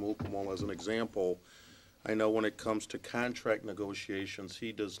Mr. Mukamal as an example. I know when it comes to contract negotiations,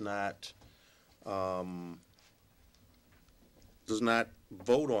 he does not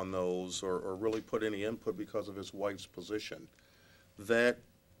vote on those or really put any input because of his wife's position. That,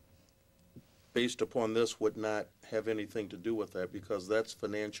 based upon this, would not have anything to do with that because that's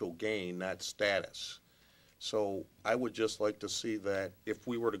financial gain, not status. So I would just like to see that, if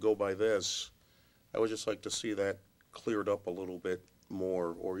we were to go by this, I would just like to see that cleared up a little bit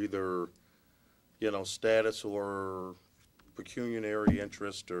more, or either, you know, status or pecuniary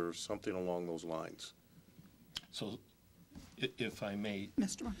interest or something along those lines. So, if I may,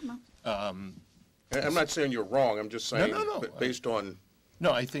 Mr. Mukamal. I'm not saying you're wrong, I'm just saying, No. based on,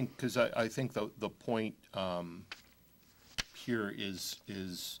 no, I think, because I think the point here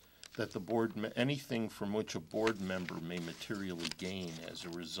is that the board, anything from which a board member may materially gain as a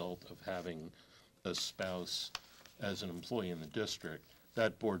result of having a spouse as an employee in the district,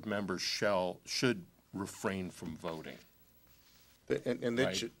 that board member should refrain from voting. and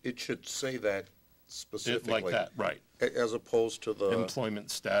Right. it should say that specifically. Like that, right. As opposed to the. Employment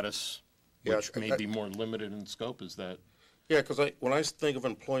status, Yeah, which may be more limited in scope, is that? Yeah, because when I think of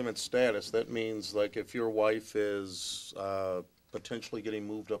employment status, that means, like, if your wife is potentially getting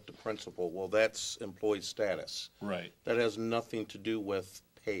moved up to principal, well, that's employee status. Right. That has nothing to do with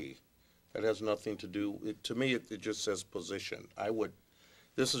pay. That has nothing to do, to me, it just says position.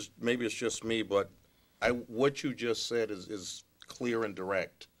 This is, maybe it's just me, but what you just said is clear and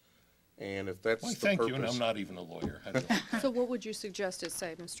direct. And if that's the Well, purpose. thank you, and I'm not even a lawyer. So what would you suggest it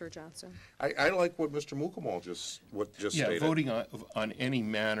say, Mr. Johnson? I like what Mr. Mukamal just Yeah, stated. voting on any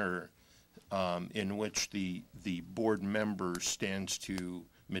matter in which the board member stands to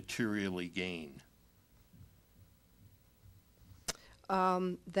materially gain?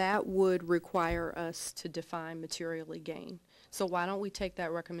 That would require us to define materially gain. So why don't we take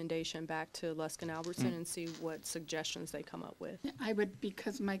that recommendation back to Luskin Albertson and see what suggestions they come up with? I would,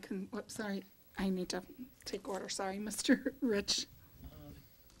 because whoops, sorry, I need to take order. Sorry, Mr. Rich.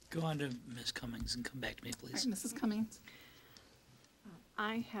 Go on to Ms. Cummings and come back to me, All please. right, Mrs. Cummings.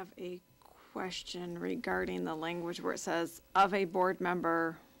 I have a question regarding the language where it says, of a board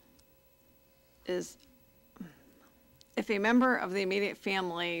member is, if a member of the immediate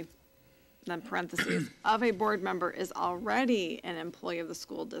family, then parentheses, of a board member is already an employee of the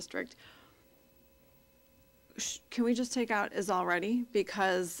school district, can we just take out is already?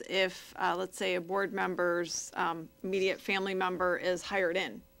 Because if, let's say, a board member's immediate family member is hired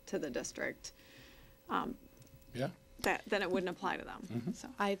in to the district, Yeah. then it wouldn't apply to them. So.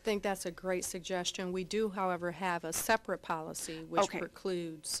 I think that's a great suggestion. We do, however, have a separate policy which Okay.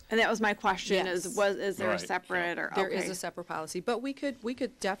 precludes. And that was my question: Yes. is there a Right, separate or There is okay. a separate policy, but we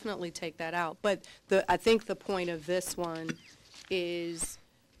could definitely take that out. But I think the point of this one is,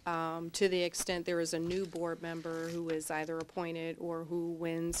 to the extent there is a new board member who is either appointed or who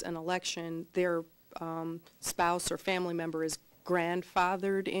wins an election, their spouse or family member is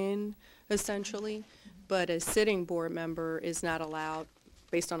grandfathered in, essentially. But a sitting board member is not allowed,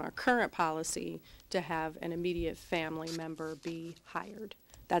 based on our current policy, to have an immediate family member be hired.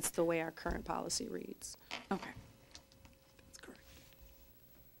 That's the way our current policy reads. Okay. That's correct.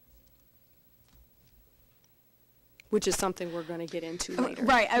 Which is something we're going to get into later.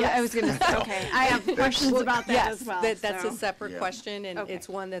 Right. I was gonna say. Okay. I have questions about that Yes, as well. that's a so. separate question, and Okay. it's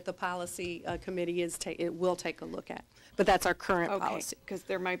one that the policy committee it will take a look at. But that's our current Okay, policy. because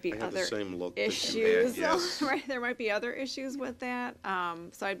there might be I have the other same look that you had, issues. yes. Right, there might be other issues with that.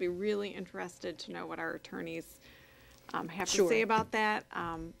 So I'd be really interested to know what our attorneys have to Sure. say about that.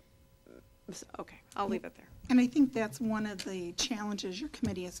 Okay, I'll leave it there. And I think that's one of the challenges your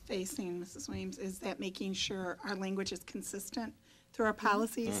committee is facing, Mrs. Williams, is that making sure our language is consistent through our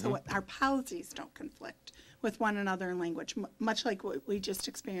policies, so our policies don't conflict with one another in language, much like what we just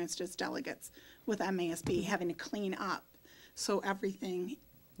experienced as delegates with MASB, having to clean up so everything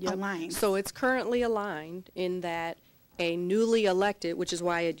Yep. aligns. So it's currently aligned in that a newly elected, which is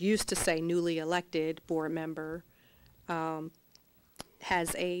why it used to say newly elected board member,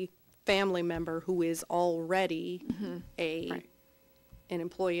 has a family member who is already Right. an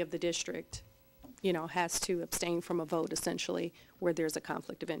employee of the district, has to abstain from a vote essentially where there's a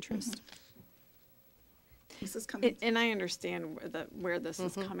conflict of interest. Mrs. Cummings. And I understand where this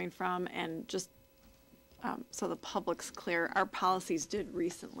is coming from, and just so the public's clear, our policies did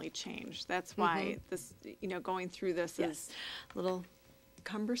recently change. That's why this, going through this is a little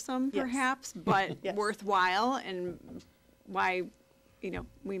cumbersome Yes. perhaps, but Yes. worthwhile, and why,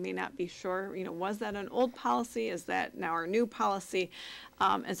 we may not be sure, was that an old policy? Is that now our new policy?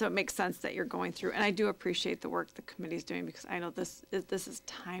 And so it makes sense that you're going through, and I do appreciate the work the committee's doing, because I know this is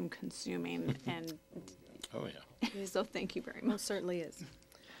time consuming, and Oh, yeah. so thank you very Well, much. it certainly is.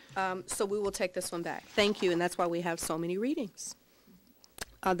 So we will take this one back. Thank you, and that's why we have so many readings.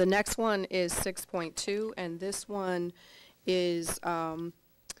 The next one is 6.2, and this one is a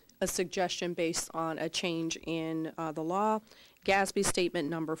suggestion based on a change in the law. GASB Statement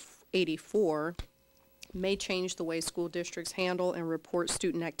Number 84 may change the way school districts handle and report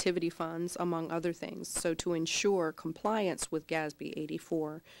student activity funds, among other things. So to ensure compliance with GASB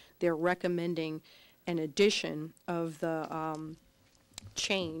 84, they're recommending an addition of the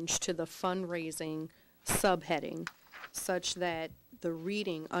change to the fundraising subheading, such that the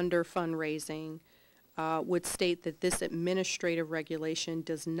reading under fundraising would state that this administrative regulation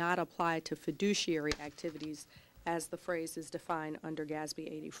does not apply to fiduciary activities as the phrase is defined under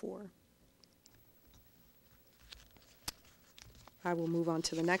GASB 84. I will move on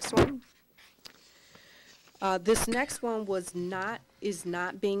to the next one. This next one is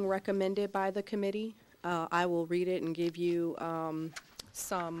not being recommended by the committee. I will read it and give you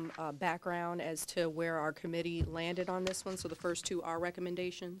some background as to where our committee landed on this one. So the first two are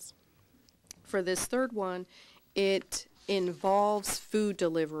recommendations. For this third one, it involves food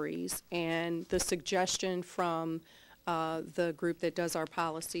deliveries, and the suggestion from the group that does our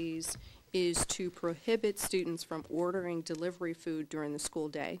policies is to prohibit students from ordering delivery food during the school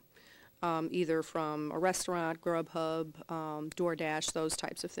day, either from a restaurant, Grubhub, DoorDash, those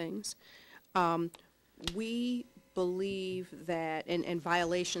types of things. We believe that, and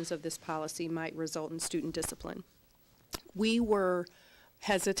violations of this policy might result in student discipline. We were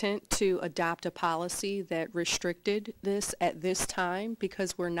hesitant to adopt a policy that restricted this at this time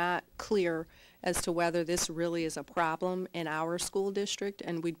because we're not clear as to whether this really is a problem in our school district,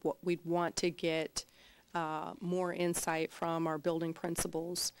 and we'd want to get more insight from our building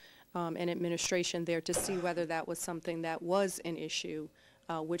principals and administration there to see whether that was something that was an issue,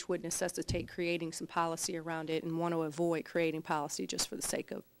 which would necessitate creating some policy around it, and want to avoid creating policy just for the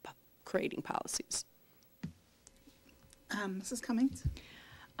sake of creating policies. Mrs. Cummings?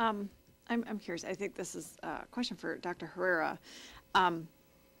 I'm curious. I think this is a question for Dr. Herrera.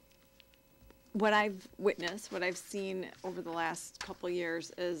 What I've witnessed, what I've seen over the last couple of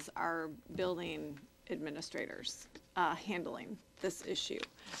years is our building administrators handling this issue.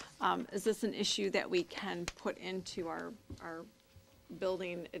 Is this an issue that we can put into our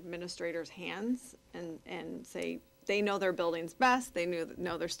building administrators' hands and say they know their buildings best, they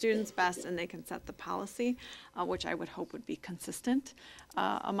know their students best, and they can set the policy, which I would hope would be consistent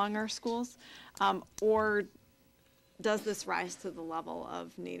among our schools? Or does this rise to the level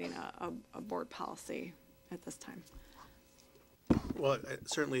of needing a board policy at this time? Well,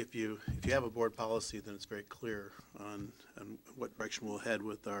 certainly if you have a board policy, then it's very clear on what direction we'll head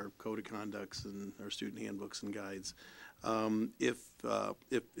with our code of conducts and our student handbooks and guides. If the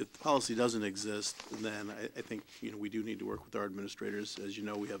policy doesn't exist, then I think we do need to work with our administrators. As you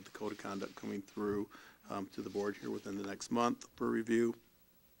know, we have the code of conduct coming through to the board here within the next month for review,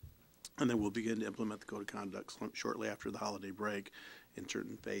 and then we'll begin to implement the code of conduct shortly after the holiday break in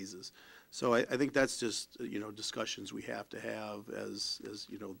certain phases. So I think that's just discussions we have to have as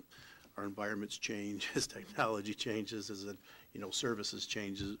our environments change, as technology changes, as services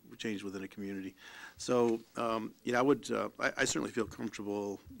change within a community. So I certainly feel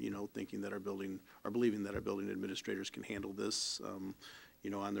comfortable thinking that believing that our building administrators can handle this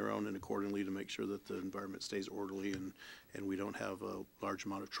on their own and accordingly to make sure that the environment stays orderly and we don't have a large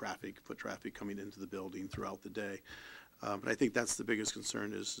amount of foot traffic coming into the building throughout the day. But I think that's the biggest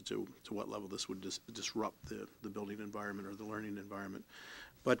concern, is to what level this would disrupt the building environment or the learning environment.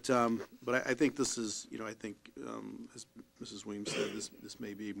 But I think this is, as Mrs. Weems said, this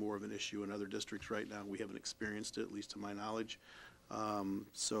may be more of an issue in other districts right now. We haven't experienced it, at least to my knowledge.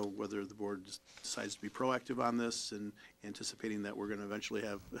 So whether the board decides to be proactive on this and anticipating that we're going to eventually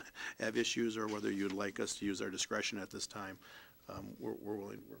have issues, or whether you'd like us to use our discretion at this time, we're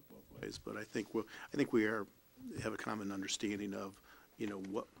willing to work both ways. But I think we have a common understanding of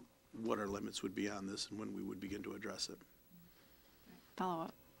what our limits would be on this and when we would begin to address it. Follow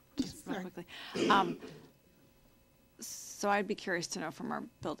up just real quickly. So I'd be curious to know from our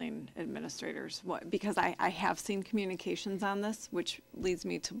building administrators because I have seen communications on this, which leads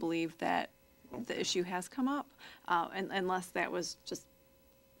me to believe that the issue has come up, and unless that was just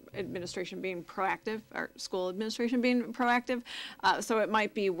administration being proactive, or school administration being proactive. So it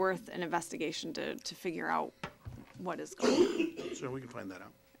might be worth an investigation to figure out what is going on. Sure, we can find that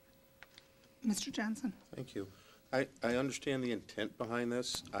out. Mr. Johnson? Thank you. I understand the intent behind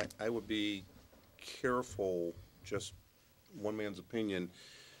this. I would be careful, just one man's opinion,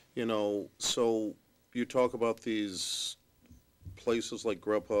 so you talk about these places like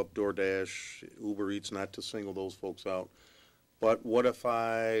Grubhub, DoorDash, Uber Eats, not to single those folks out, but what if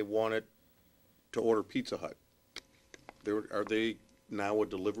I wanted to order Pizza Hut? Are they now a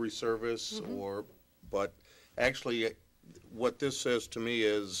delivery service? Mm-hmm. But actually what this says to me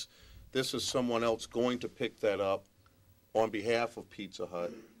is this is someone else going to pick that up on behalf of Pizza Hut,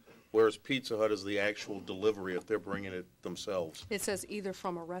 whereas Pizza Hut is the actual delivery if they're bringing it themselves. It says either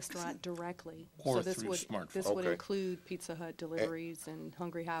from a restaurant directly. Or so this through would, smartphone. This would Okay. include Pizza Hut deliveries and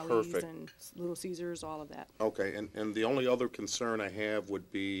Hungry Howie's Perfect. and Little Caesars, all of that. Okay, and the only other concern I have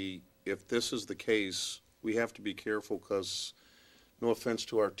would be, if this is the case, we have to be careful because, no offense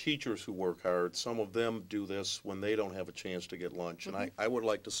to our teachers who work hard, some of them do this when they don't have a chance to get lunch. And I would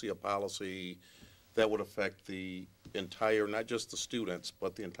like to see a policy that would affect the entire, not just the students,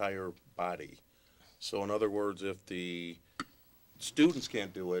 but the entire body. So in other words, if the students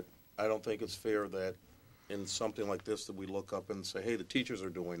can't do it, I don't think it's fair that in something like this that we look up and say, hey, the teachers are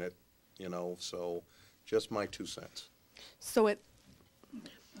doing it, so just my 2 cents. So I'm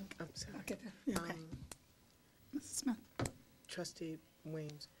sorry. Okay. Okay. Mrs. Smith? Trustee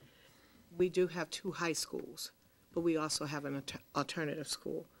Weems, we do have 2 high schools, but we also have an alternative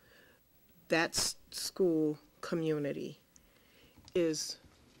school. That school community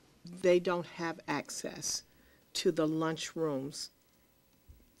they don't have access to the lunch rooms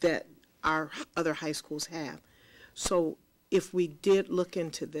that our other high schools have. So if we did look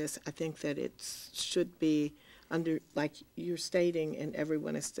into this, I think that it should be under, like you're stating and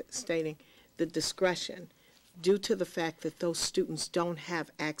everyone is stating, the discretion due to the fact that those students don't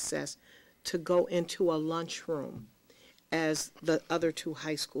have access to go into a lunchroom as the other two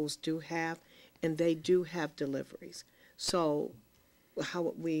high schools do have, and they do have deliveries. So how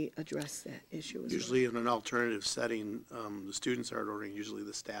would we address that issue as well? Usually in an alternative setting, the students aren't ordering, usually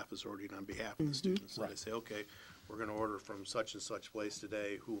the staff is ordering on behalf of the students. So they say, okay, we're gonna order from such and such place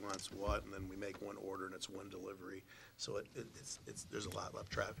today, who wants what, and then we make one order and it's one delivery. So it's there's a lot of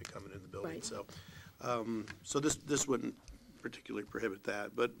traffic coming in the building, Right. so. So this wouldn't particularly prohibit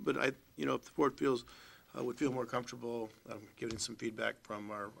that, but I, you know, if the board would feel more comfortable getting some feedback from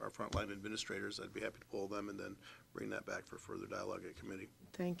our frontline administrators, I'd be happy to pull them and then bring that back for further dialogue at committee.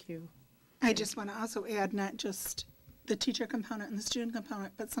 Thank you. I just want to also add not just the teacher component and the student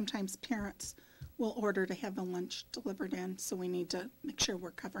component, but sometimes parents will order to have the lunch delivered in, so we need to make sure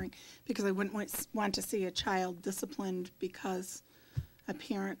we're covering, because I wouldn't want to see a child disciplined because a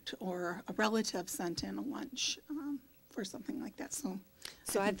parent or a relative sent in a lunch for something like that.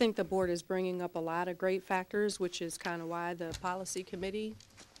 So I think the board is bringing up a lot of great factors, which is kind of why the policy committee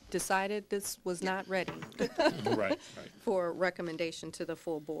decided this was not ready Right. for recommendation to the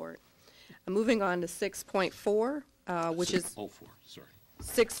full board. Moving on to 6.4, which is 604, sorry.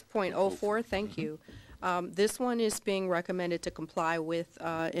 6.04, thank you. This one is being recommended to comply with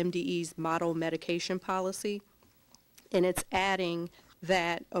MDE's model medication policy, and it's adding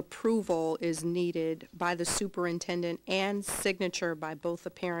that approval is needed by the superintendent and signature by both the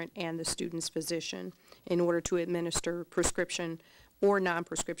parent and the student's physician in order to administer prescription or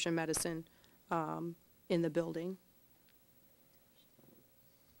non-prescription medicine in the building.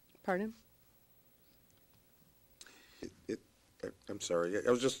 Pardon? I'm sorry, I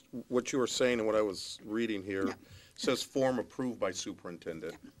was just, what you were saying and what I was reading here says form approved by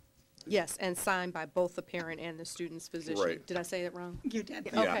superintendent. Yes, and signed by both the parent and the student's physician. Right. Did I say it wrong? you did.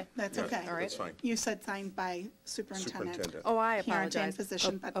 Yeah. Okay. That's Yeah, okay. All right. That's fine. You said signed by superintendent. Superintendent. Oh, I Parent and apologize.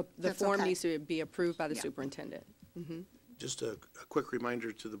 physician, but The that's form okay. needs to be approved by the Yeah. superintendent. Just a quick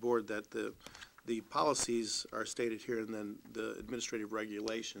reminder to the board that the policies are stated here, and then the administrative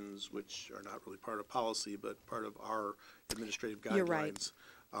regulations, which are not really part of policy, but part of our administrative You're right. guidelines,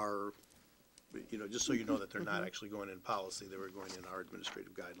 are, you know, just so you know that they're not actually going in policy, they were going in our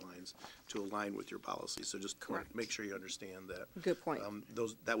administrative guidelines to align with your policy. So just make sure you understand that. Good point.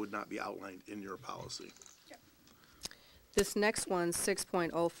 That would not be outlined in your policy. This next one,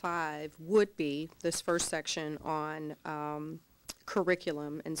 6.05, would be this first section on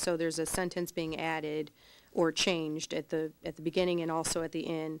curriculum, and so there's a sentence being added or changed at the beginning and also at the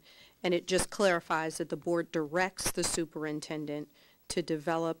end, and it just clarifies that the board directs the superintendent to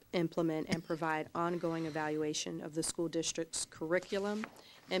develop, implement, and provide ongoing evaluation of the school district's curriculum,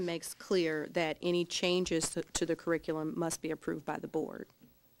 and makes clear that any changes to the curriculum must be approved by the board.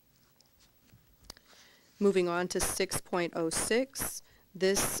 Moving on to 6.06,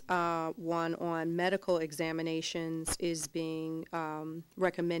 this one on medical examinations is being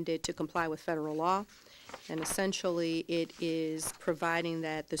recommended to comply with federal law. And essentially, it is providing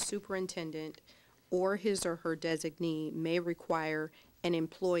that the superintendent or his or her designee may require an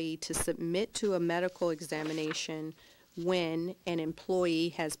employee to submit to a medical examination when an employee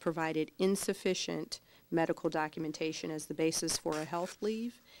has provided insufficient medical documentation as the basis for a health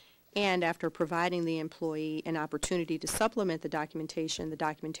leave, and after providing the employee an opportunity to supplement the documentation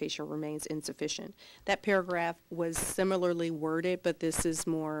remains insufficient. That paragraph was similarly worded, but this is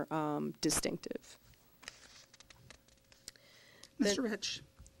more distinctive. Mr. Rich?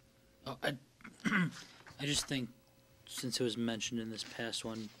 Oh, I just think, since it was mentioned in this past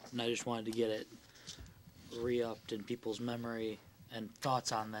one, and I just wanted to get it re-upped in people's memory and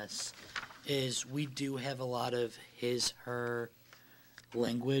thoughts on this, is we do have a lot of his, her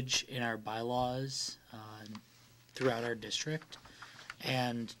language in our bylaws throughout our district,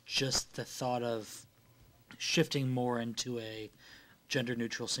 and just the thought of shifting more into a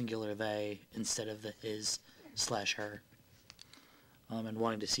gender-neutral singular they instead of the his/her, and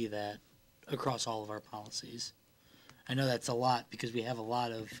wanting to see that across all of our policies. I know that's a lot because we have a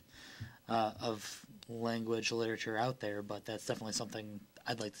lot of language literature out there, but that's definitely something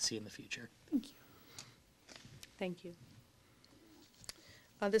I'd like to see in the future. Thank you. Thank you.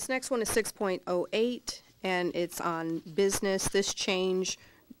 This next one is 6.08, and it's on business. This change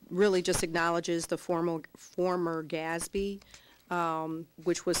really just acknowledges the former GASB,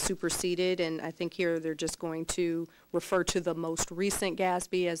 which was superseded, and I think here they're just going to refer to the most recent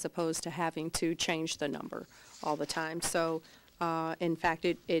GASB as opposed to having to change the number all the time. So, in fact,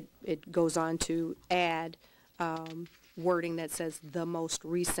 it goes on to add wording that says the most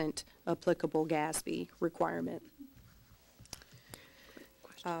recent applicable GASB requirement.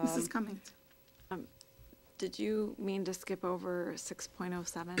 Mrs. Cummings? Did you mean to skip over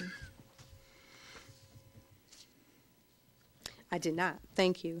 6.07? I did not.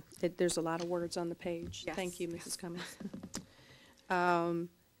 Thank you. There's a lot of words on the page. Yes, Thank you, Mrs. Cummings.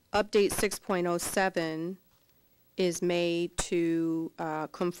 Update 6.07 is made to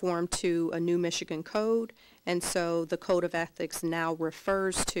conform to a new Michigan code, and so the Code of Ethics now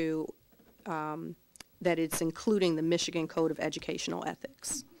refers to that it's including the Michigan Code of Educational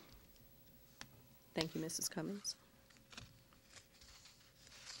Ethics. Thank you, Mrs. Cummings.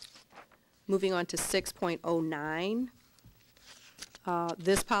 Moving on to 6.09.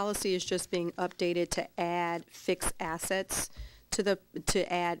 This policy is just being updated to add fixed assets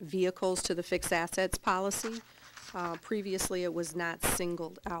to add vehicles to the fixed assets policy. Previously, it was not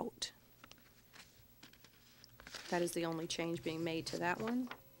singled out. That is the only change being made to that one.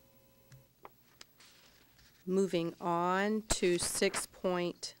 Moving on to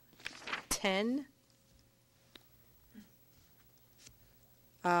 6.10.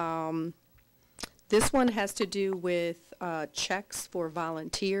 This one has to do with checks for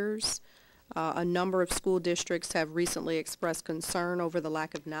volunteers. A number of school districts have recently expressed concern over the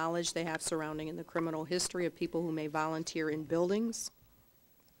lack of knowledge they have surrounding in the criminal history of people who may volunteer in buildings.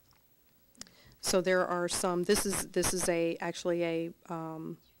 So there are some. This is actually a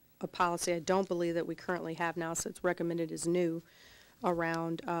policy I don't believe that we currently have now, so it's recommended as new,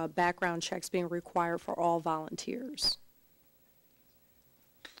 around background checks being required for all volunteers.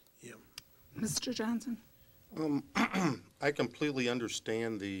 Yeah. Mr. Johnson? I completely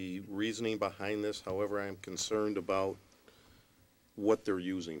understand the reasoning behind this. However, I'm concerned about what they're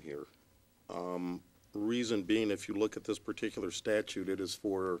using here. Reason being, if you look at this particular statute, it is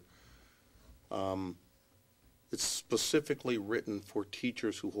for, it's specifically written for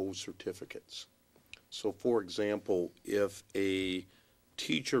teachers who hold certificates. So, for example, if a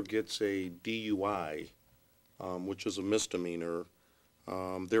teacher gets a DUI, which is a misdemeanor,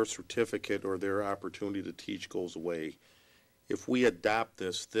 their certificate or their opportunity to teach goes away. If we adopt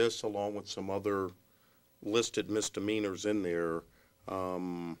this along with some other listed misdemeanors in there,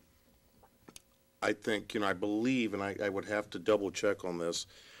 I think, I believe, and I would have to double check on this,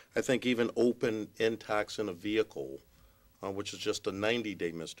 I think even open intox in a vehicle, which is just a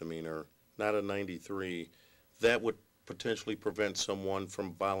 90-day misdemeanor, not a 93, that would potentially prevent someone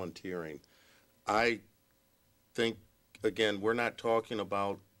from volunteering. I think, again, we're not talking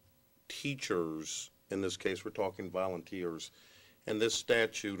about teachers in this case, we're talking volunteers. And this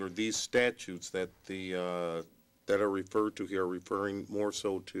statute, or these statutes that that are referred to here, are referring more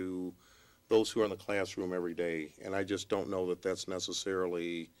so to those who are in the classroom every day. And I just don't know that that's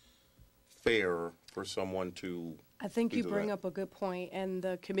necessarily fair for someone to I think you do bring that. up a good point, and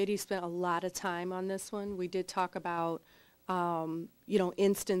the committee spent a lot of time on this one. We did talk about,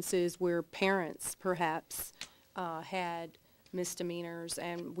 instances where parents perhaps had misdemeanors,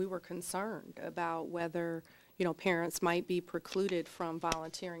 and we were concerned about whether, parents might be precluded from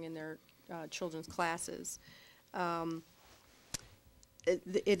volunteering in their children's classes.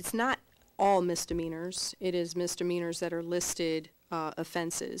 It's not all misdemeanors. It is misdemeanors that are listed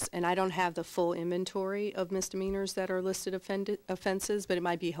offenses, and I don't have the full inventory of misdemeanors that are listed offenses, but it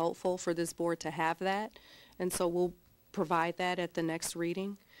might be helpful for this board to have that, and so we'll provide that at the next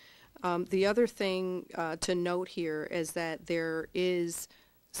reading. The other thing to note here is that there is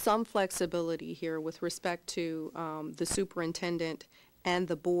some flexibility here with respect to the superintendent and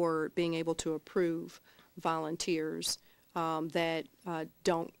the board being able to approve volunteers that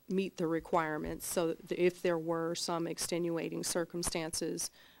don't meet the requirements. So if there were some extenuating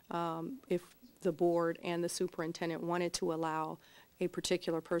circumstances, if the board and the superintendent wanted to allow a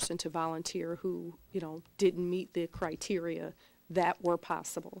particular person to volunteer who, didn't meet the criteria, that were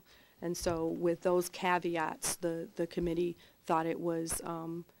possible. And so with those caveats, the committee thought it was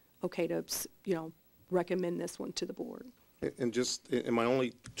okay to, recommend this one to the board. And my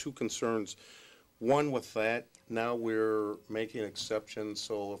only two concerns, one with that, now we're making exceptions,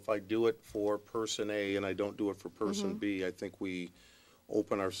 so if I do it for person A and I don't do it for person B, I think we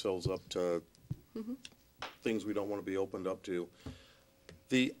open ourselves up to things we don't want to be opened up to.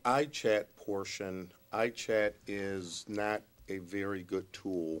 The iChat portion, iChat is not a very good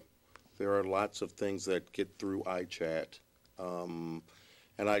tool. There are lots of things that get through iChat, and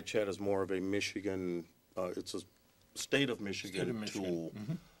iChat is more of a Michigan, it's a state of Michigan tool.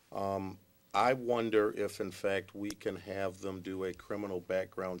 I wonder if, in fact, we can have them do a criminal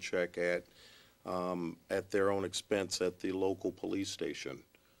background check at their own expense at the local police station.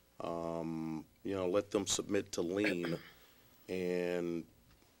 Let them submit to lien and,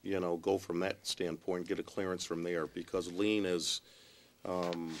 go from that standpoint, get a clearance from there, because lien is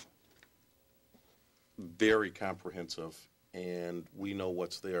very comprehensive, and we know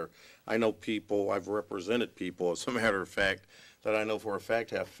what's there. I know people, I've represented people, as a matter of fact, that I know for a fact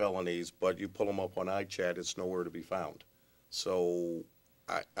have felonies, but you pull them up on iChat, it's nowhere to be found. So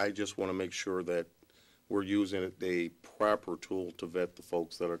I just want to make sure that we're using a proper tool to vet the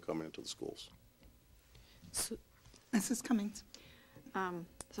folks that are coming into the schools. Mrs. Cummings.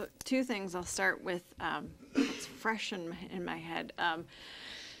 So two things. I'll start with what's fresh in my head.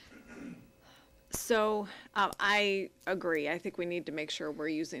 I agree. I think we need to make sure we're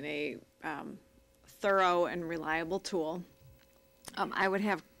using a thorough and reliable tool. I would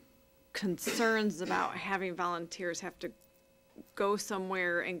have concerns about having volunteers have to go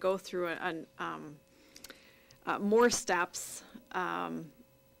somewhere and go through more steps,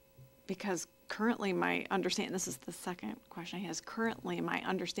 because currently my understanding, this is the second question I have, currently my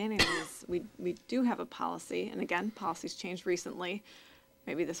understanding is we do have a policy, and again, policies changed recently.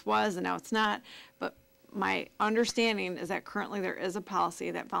 Maybe this was and now it's not, but my understanding is that currently there is a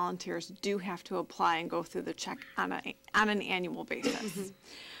policy that volunteers do have to apply and go through the check on an annual basis.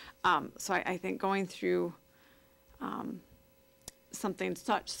 So I think going through something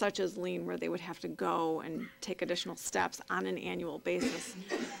such as lean, where they would have to go and take additional steps on an annual basis,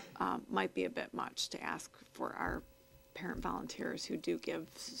 might be a bit much to ask for our parent volunteers who do give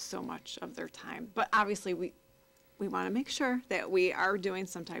so much of their time. But obviously we want to make sure that we are doing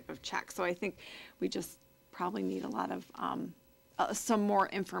some type of check. So I think we just probably need a lot of some more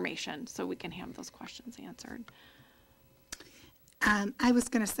information so we can have those questions answered. I was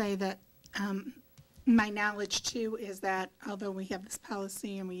going to say that my knowledge too is that although we have this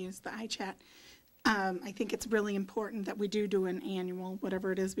policy and we use the iChat, I think it's really important that we do an annual,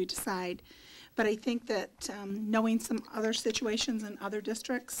 whatever it is we decide. But I think that knowing some other situations in other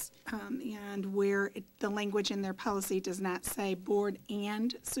districts and where the language in their policy does not say board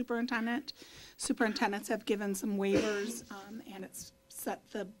and superintendent, superintendents have given some waivers and it's set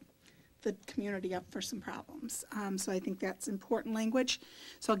the community up for some problems. So I think that's important language.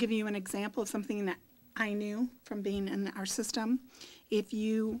 So I'll give you an example of something that I knew from being in our system. If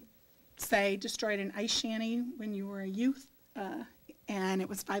you, say, destroyed an ice shanty when you were a youth and it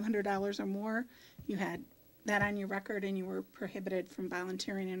was $500 or more, you had that on your record and you were prohibited from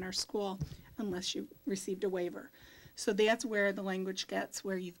volunteering in our school unless you received a waiver. So that's where the language gets,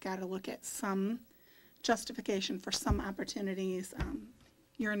 where you've got to look at some justification for some opportunities.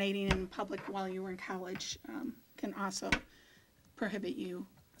 Urinating in public while you were in college can also prohibit you.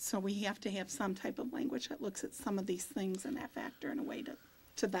 So we have to have some type of language that looks at some of these things and that factor in a way to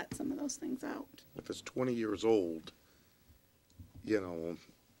vet some of those things out. If it's 20 years old, you know,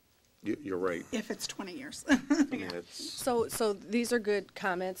 you're right. If it's 20 years. I mean, it's, So these are good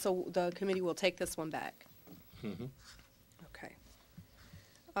comments, so the committee will take this one back. Okay.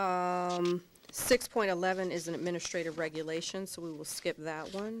 6.11 is an administrative regulation, so we will skip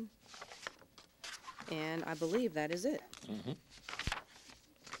that one. And I believe that is it.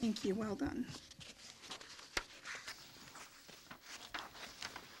 Thank you, well done.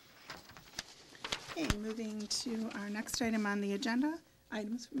 Okay, moving to our next item on the agenda,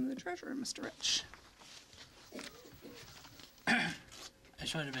 items from the treasurer, Mr. Rich. I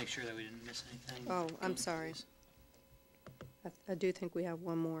just wanted to make sure that we didn't miss anything. Oh, I'm sorry. I do think we have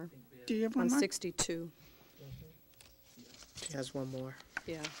one more. Do you have one On more? 62, She has one more.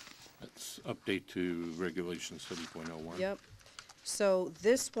 yeah. That's update to regulation 70.01. Yep. So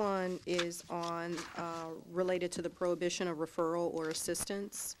this one is on, related to the prohibition of referral or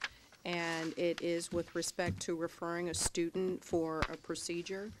assistance, and it is with respect to referring a student for a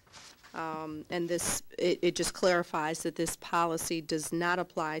procedure. And this, it just clarifies that this policy does not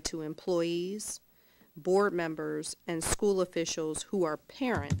apply to employees, board members, and school officials who are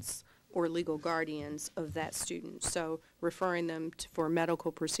parents or legal guardians of that student. So referring them for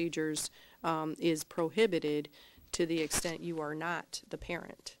medical procedures is prohibited to the extent you are not the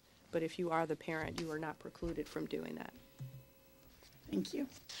parent. But if you are the parent, you are not precluded from doing that. Thank you.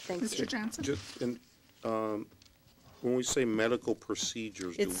 Thank Mr. you. Johnson? when we say medical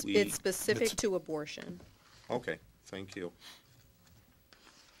procedures, do we? It's specific to abortion. Okay, thank you.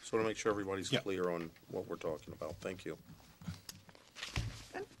 So to make sure everybody's Yeah. clear on what we're talking about, thank you.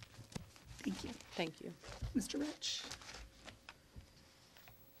 Thank you. Thank you. Mr. Rich?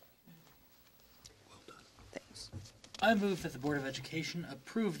 Thanks. I move that the Board of Education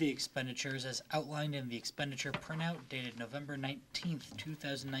approve the expenditures as outlined in the expenditure printout dated November 19th,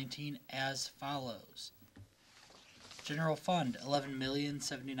 2019 as follows. General Fund,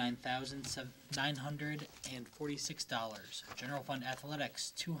 $11,079,946. General Fund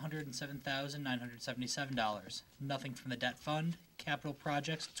Athletics, $207,977. Nothing from the Debt Fund. Capital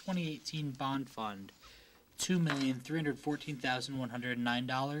Projects 2018 Bond Fund,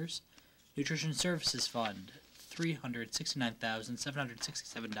 $2,314,109. Nutrition Services Fund,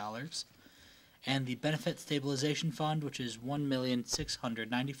 $369,767. And the Benefit Stabilization Fund, which is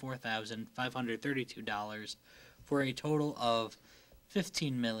 $1,694,532, for a total of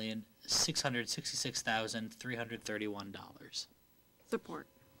 $15,666,331. Support.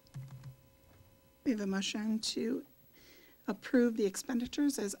 We have a motion to approve the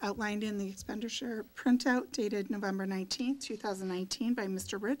expenditures as outlined in the expenditure printout dated November 19th, 2019 by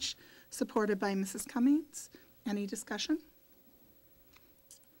Mr. Rich, supported by Mrs. Cummings. Any discussion?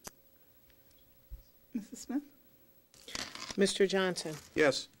 Mrs. Smith? Mr. Johnson?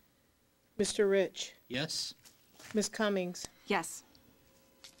 Yes. Mr. Rich? Yes. Ms. Cummings? Yes.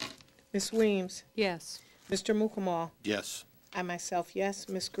 Ms. Weems? Yes. Mr. Mukamal? Yes. I myself, yes.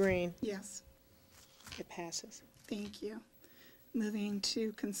 Ms. Green? Yes. It passes. Thank you. Moving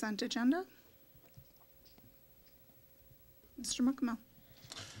to consent agenda. Mr. Mukamal.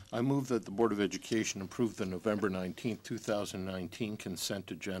 I move that the Board of Education approve the November 19th, 2019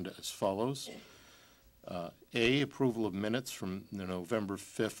 consent agenda as follows. A, approval of minutes from the November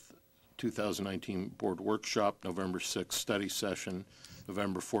 5th, 2019 Board Workshop, November 6th Study Session,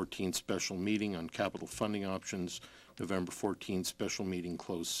 November 14th Special Meeting on Capital Funding Options, November 14th Special Meeting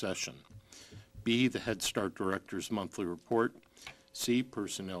Closed Session. B, the Head Start Director's Monthly Report. C,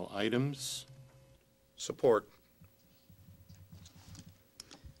 Personnel Items. Support.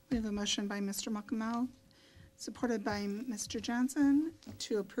 We have a motion by Mr. Mukamal, supported by Mr. Johnson,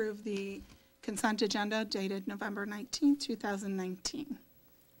 to approve the consent agenda dated November 19th, 2019.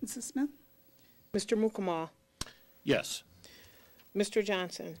 Mrs. Smith? Mr. Mukamal? Yes. Mr.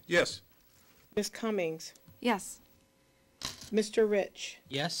 Johnson? Yes. Ms. Cummings? Yes. Mr. Rich?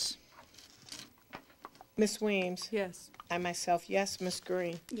 Yes. Ms. Weems? Yes. I myself, yes. Ms.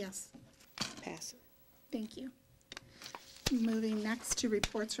 Green? Yes. Passes. Thank you. Moving next to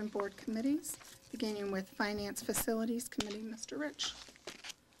reports from board committees, beginning with Finance Facilities Committee, Mr. Rich.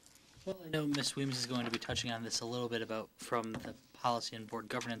 Well, I know Ms. Weems is going to be touching on this a little bit about from the Policy and Board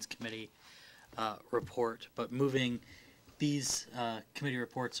Governance Committee report, but moving these committee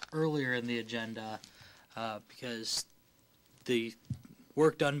reports earlier in the agenda because the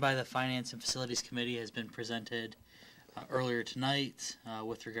work done by the Finance and Facilities Committee has been presented earlier tonight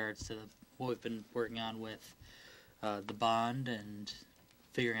with regards to what we've been working on with the bond and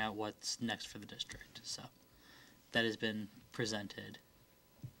figuring out what's next for the district. So that has been presented.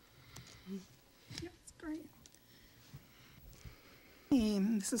 Yes, great.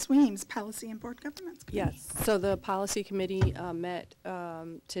 Mrs. Weems, Policy and Board Governance Committee. Yes. So the Policy Committee met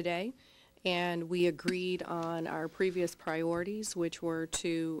today, and we agreed on our previous priorities, which were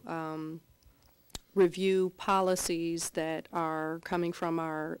to review policies that are coming from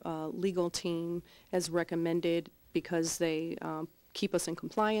our legal team as recommended because they keep us in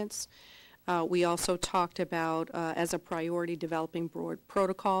compliance. We also talked about, as a priority, developing board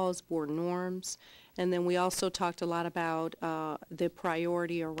protocols, board norms, and then we also talked a lot about the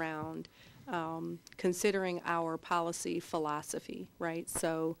priority around considering our policy philosophy, right?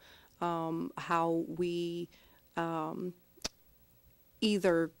 So how we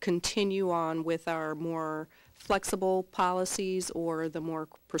either continue on with our more flexible policies or the more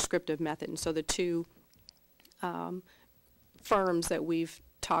prescriptive method. And so the two firms that we've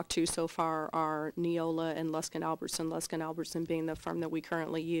talked to so far are Neola and Luskin Albertson. Luskin Albertson being the firm that we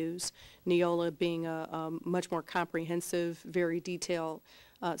currently use. Neola being a much more comprehensive, very detailed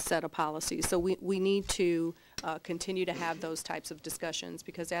set of policies. So we need to continue to have those types of discussions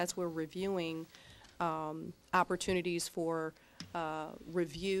because as we're reviewing opportunities for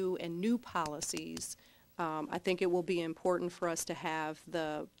review and new policies, I think it will be important for us to have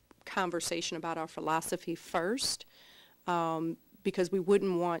the conversation about our philosophy first, because we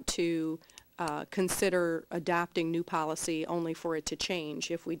wouldn't want to consider adopting new policy only for it to change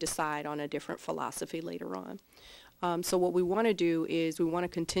if we decide on a different philosophy later on. So what we want to do is we want to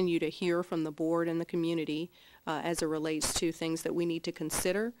continue to hear from the board and the community as it relates to things that we need to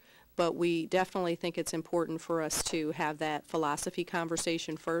consider, but we definitely think it's important for us to have that philosophy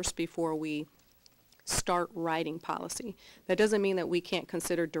conversation first before we start writing policy. That doesn't mean that we can't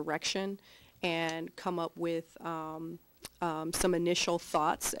consider direction and come up with some initial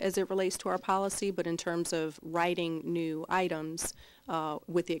thoughts as it relates to our policy, but in terms of writing new items,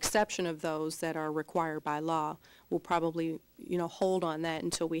 with the exception of those that are required by law, we'll probably, hold on that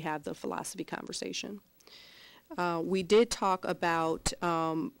until we have the philosophy conversation. We did talk about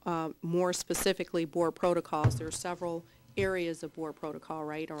more specifically board protocols. There are several areas of board protocol,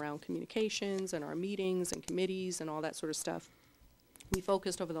 right, around communications and our meetings and committees and all that sort of stuff. We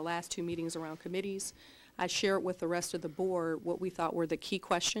focused over the last two meetings around committees. I share it with the rest of the board what we thought were the key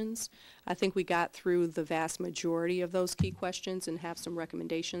questions. I think we got through the vast majority of those key questions and have some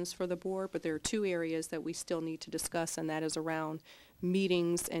recommendations for the board, but there are two areas that we still need to discuss, and that is around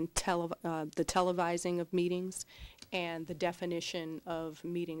meetings and the televising of meetings and the definition of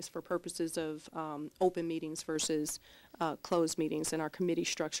meetings for purposes of open meetings versus closed meetings in our committee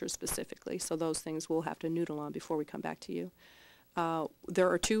structure specifically. So those things we'll have to noodle on before we come back to you. There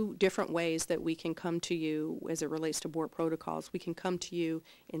are two different ways that we can come to you as it relates to board protocols. We can come to you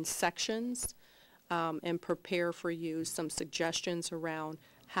in sections and prepare for you some suggestions around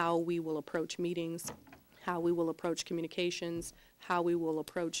how we will approach meetings, how we will approach communications, how we will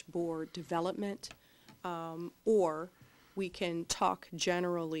approach board development, or we can talk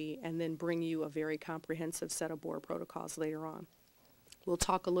generally and then bring you a very comprehensive set of board protocols later on. We'll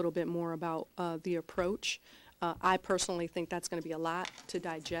talk a little bit more about the approach. I personally think that's going to be a lot to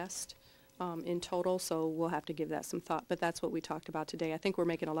digest in total, so we'll have to give that some thought, but that's what we talked about today. I think we're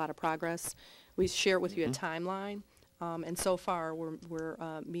making a lot of progress. We share with you a timeline, and so far we're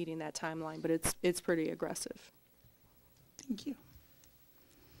meeting that timeline, but it's pretty aggressive. Thank you.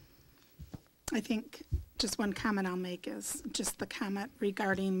 I think just one comment I'll make is just the comment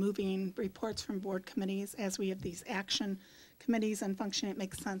regarding moving reports from board committees. As we have these action committees and function, it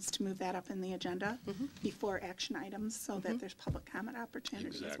makes sense to move that up in the agenda before action items so that there's public comment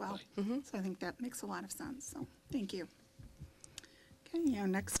opportunity as well. So I think that makes a lot of sense. So thank you. Okay, our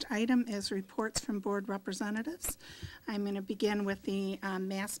next item is reports from board representatives. I'm going to begin with the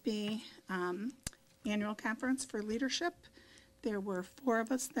MASB Annual Conference for Leadership. There were 4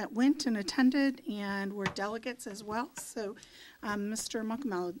 of us that went and attended and were delegates as well. So, Mr.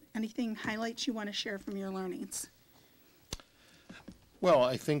 Muckamel, anything highlights you want to share from your learnings? Well,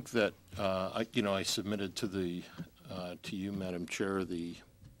 I think that I submitted to the to you, Madam Chair,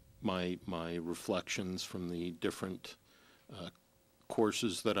 my reflections from the different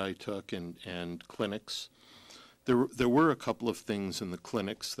courses that I took and clinics. There were a couple of things in the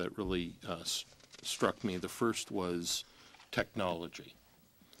clinics that really struck me. The first was technology.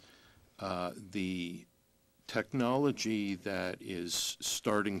 The technology that is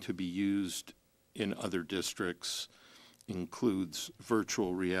starting to be used in other districts includes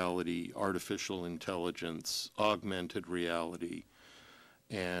virtual reality, artificial intelligence, augmented reality,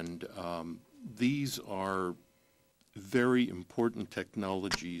 and these are very important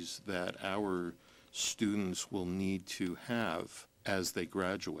technologies that our students will need to have as they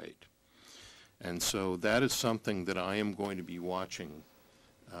graduate. And so that is something that I am going to be watching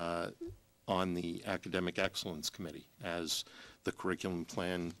on the Academic Excellence Committee as the curriculum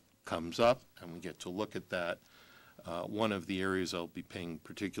plan comes up and we get to look at that. One of the areas I'll be paying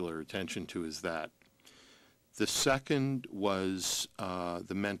particular attention to is that. The second was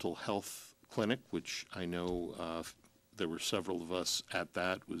the mental health clinic, which I know there were several of us at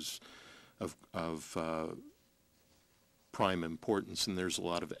that, was of prime importance, and there's a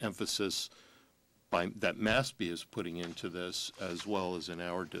lot of emphasis that MASB is putting into this as well as in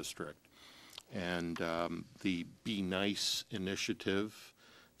our district. And the Be Nice initiative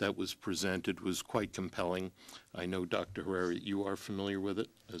that was presented was quite compelling. I know, Dr. Herrera, you are familiar with it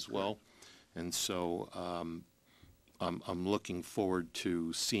as well. And so I'm looking forward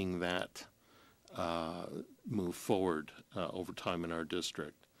to seeing that move forward over time in our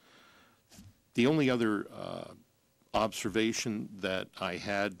district. The only other observation that I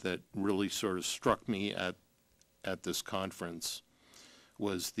had that really sort of struck me at this conference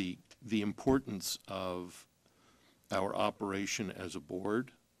was the importance of our operation as a board.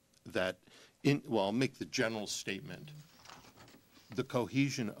 That I'll make the general statement. The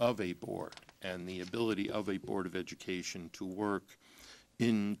cohesion of a board and the ability of a Board of Education to work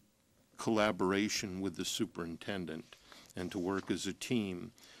in collaboration with the superintendent and to work as a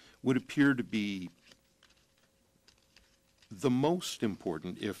team would appear to be the most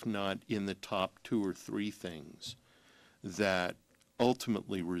important, if not in the top 2 or 3 things that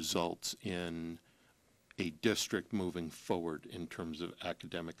ultimately results in a district moving forward in terms of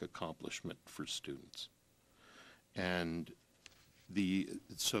academic accomplishment for students. And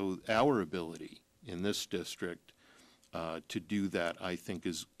so our ability in this district to do that, I think,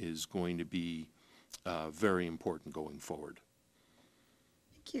 is going to be very important going forward.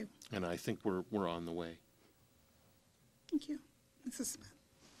 Thank you. And I think we're on the way. Thank you. Mrs. Smith.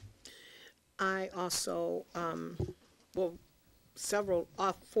 I also, well,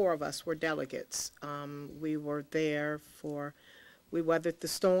 4 of us were delegates. We were there we weathered the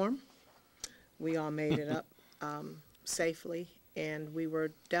storm. We all made it up safely, and we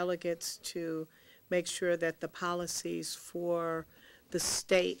were delegates to make sure that the policies for the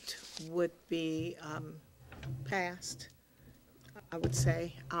state would be passed, I would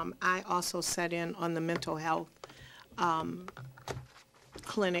say. I also sat in on the mental health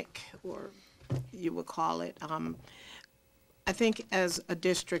clinic, or you would call it. I think as a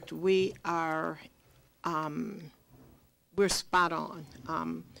district, we are, we're spot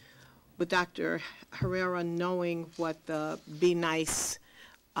on. With Dr. Herrera knowing what the Be Nice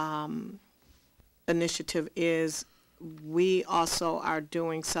initiative is, we also are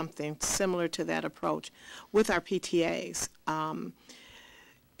doing something similar to that approach with our PTAs.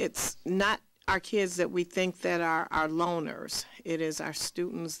 It's not our kids that we think that are our loners. It is our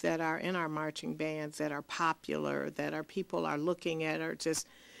students that are in our marching bands, that are popular, that our people are looking at, are just,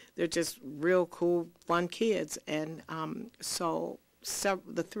 they're just real cool, fun kids. And so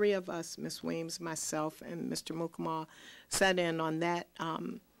the three of us, Ms. Weems, myself, and Mr. Mukamal, sat in on that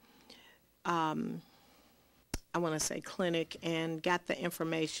I want to say clinic, and got the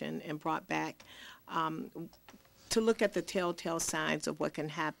information and brought back to look at the telltale signs of what can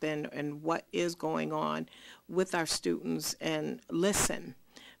happen and what is going on with our students, and listen,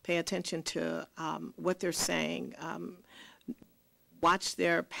 pay attention to what they're saying, watch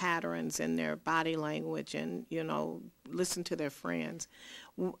their patterns and their body language, and, you know, listen to their friends.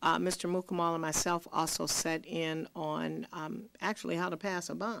 Mr. Mukamal and myself also set in on actually how to pass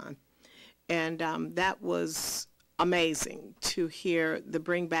a bond. And that was amazing to hear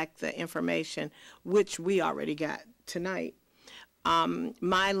bring back the information, which we already got tonight.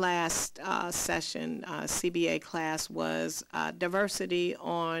 My last session, CBA class, was diversity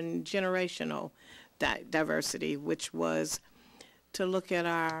on generational diversity, which was to look at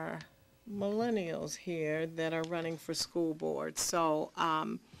our millennials here that are running for school boards. So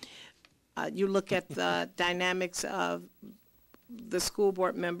you look at the dynamics of the school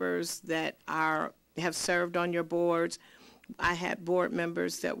board members that have served on your boards. I had board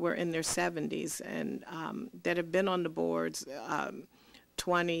members that were in their 70s and that have been on the boards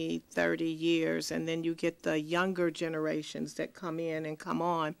 20, 30 years, and then you get the younger generations that come in and come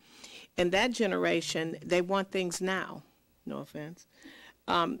on. And that generation, they want things now, no offense.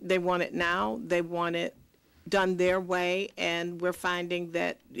 They want it now, they want it done their way, and we're finding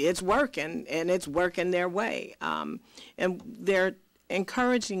that it's working, and it's working their way. And they're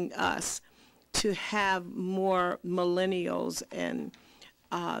encouraging us to have more millennials and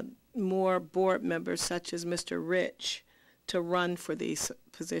more board members such as Mr. Rich to run for these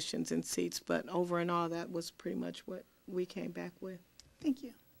positions and seats. But over and all, that was pretty much what we came back with. Thank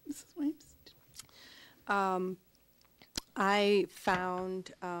you. Mrs. Williams? I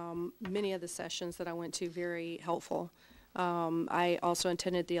found many of the sessions that I went to very helpful. I also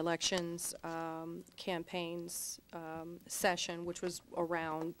attended the elections campaigns session, which was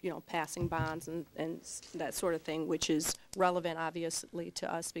around, you know, passing bonds and that sort of thing, which is relevant, obviously,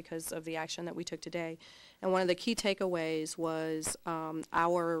 to us because of the action that we took today. And one of the key takeaways was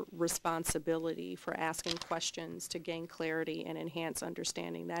our responsibility for asking questions to gain clarity and enhance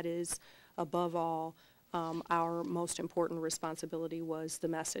understanding. That is, above all, our most important responsibility was the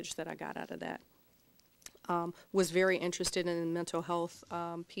message that I got out of that. Was very interested in the mental health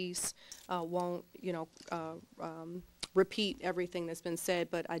piece. Won't, you know, repeat everything that's been said,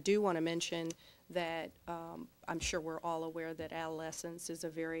 but I do want to mention that I'm sure we're all aware that adolescence is a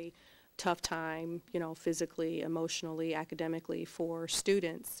very tough time, you know, physically, emotionally, academically for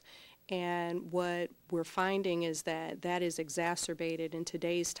students. And what we're finding is that that is exacerbated in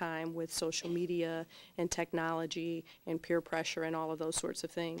today's time with social media and technology and peer pressure and all of those sorts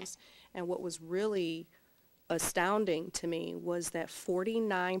of things. And what was really astounding to me was that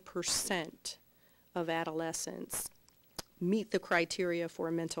 49% of adolescents meet the criteria for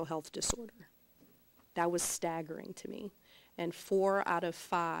a mental health disorder. That was staggering to me. And 4 out of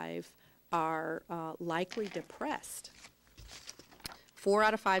 5 are likely depressed. 4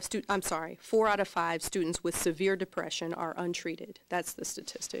 out of 5 students with severe depression are untreated. That's the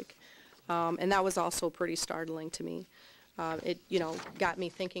statistic. And that was also pretty startling to me. It, you know, got me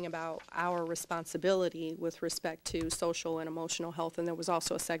thinking about our responsibility with respect to social and emotional health, and there was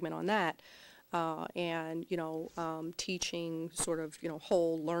also a segment on that. And, you know, teaching sort of, you know,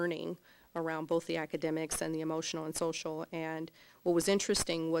 whole learning around both the academics and the emotional and social. And what was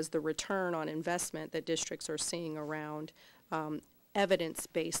interesting was the return on investment that districts are seeing around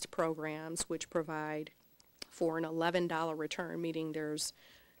evidence-based programs, which provide for an $11 return, meaning there's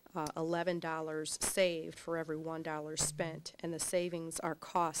 $11 saved for every $1 spent, and the savings are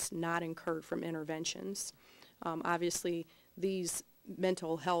costs not incurred from interventions. Obviously, these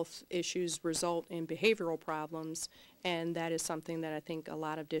mental health issues result in behavioral problems, and that is something that I think a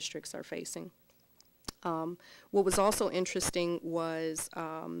lot of districts are facing. What was also interesting was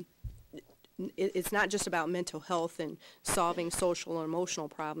it's not just about mental health and solving social and emotional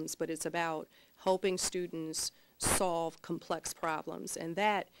problems, but it's about helping students solve complex problems, and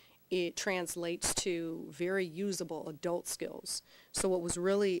that it translates to very usable adult skills. So what was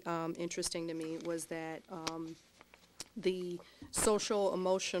really interesting to me was that the social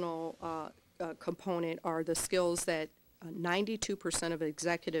emotional component are the skills that 92% of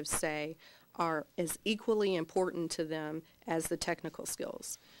executives say are as equally important to them as the technical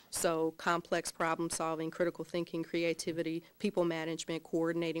skills. So complex problem solving, critical thinking, creativity, people management,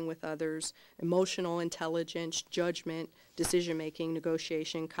 coordinating with others, emotional intelligence, judgment, decision making,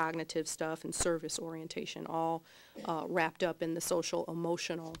 negotiation, cognitive stuff, and service orientation, all wrapped up in the social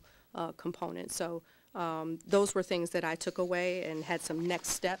emotional component. So those were things that I took away and had some next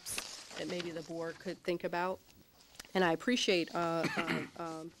steps that maybe the board could think about. And I appreciate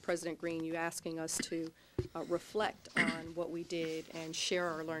President Green, you asking us to reflect on what we did and share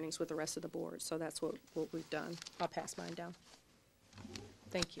our learnings with the rest of the board. So that's what we've done. I'll pass mine down.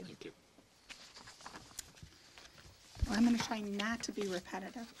 Thank you. Thank you. Well, I'm going to try not to be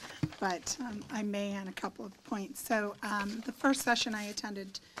repetitive, but I may on a couple of points. So the first session I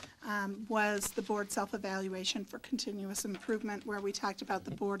attended was the board self-evaluation for continuous improvement, where we talked about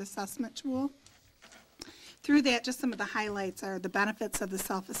the board assessment tool. Through that, just some of the highlights are the benefits of the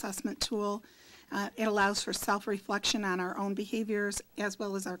self-assessment tool. It allows for self-reflection on our own behaviors as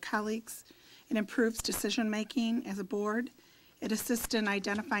well as our colleagues. It improves decision-making as a board. It assists in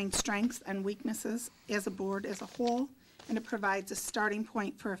identifying strengths and weaknesses as a board as a whole, and it provides a starting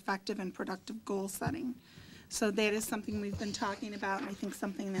point for effective and productive goal setting. So that is something we've been talking about, and I think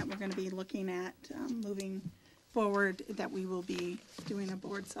something that we're going to be looking at moving forward, that we will be doing a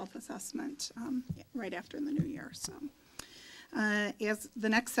board self-assessment right after the new year. So, as the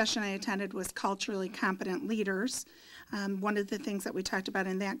next session I attended was culturally competent leaders. One of the things that we talked about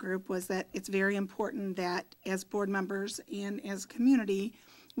in that group was that it's very important that as board members and as a community,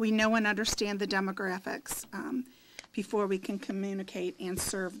 we know and understand the demographics before we can communicate and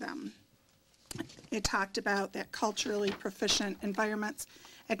serve them. It talked about that culturally proficient environments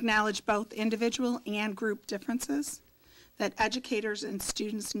acknowledge both individual and group differences, that educators and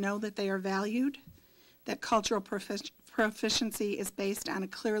students know that they are valued, that cultural proficiency is based on a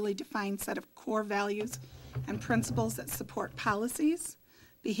clearly defined set of core values and principles that support policies,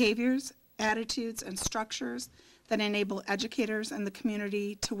 behaviors, attitudes, and structures that enable educators and the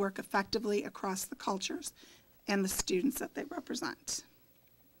community to work effectively across the cultures and the students that they represent.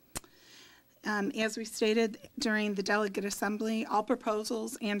 As we stated during the delegate assembly, all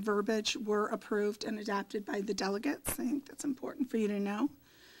proposals and verbiage were approved and adopted by the delegates. I think that's important for you to know.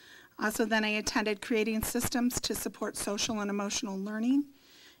 Also, then I attended creating systems to support social and emotional learning.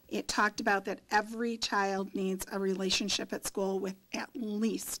 It talked about that every child needs a relationship at school with at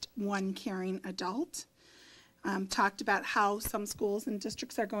least one caring adult. Talked about how some schools and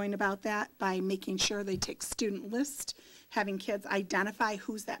districts are going about that by making sure they take student lists, having kids identify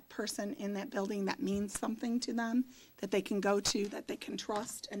who's that person in that building that means something to them, that they can go to, that they can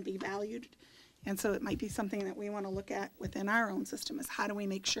trust and be valued. And so it might be something that we want to look at within our own system, is how do we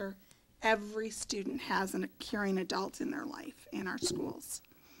make sure every student has a caring adult in their life in our schools.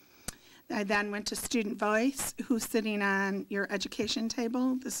 I then went to student voice, who's sitting on your education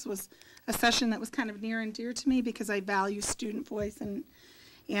table. This was a session that was kind of near and dear to me because I value student voice and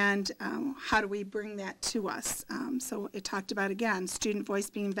how do we bring that to us. So it talked about, again, student voice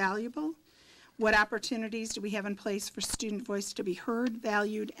being valuable. What opportunities do we have in place for student voice to be heard,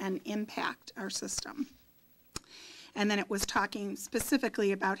 valued, and impact our system? And then it was talking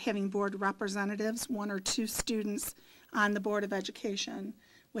specifically about having board representatives, 1 or 2 students on the Board of Education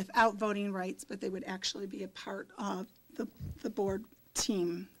without voting rights, but they would actually be a part of the board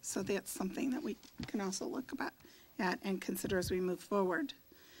team. So that's something that we can also look at and consider as we move forward.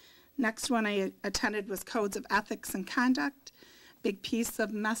 Next one I attended was codes of ethics and conduct. Big piece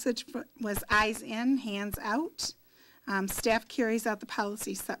of message was eyes in, hands out. Staff carries out the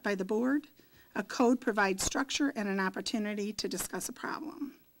policy set by the board. A code provides structure and an opportunity to discuss a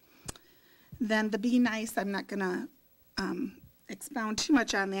problem. Then the Be Nice, I'm not going to expound too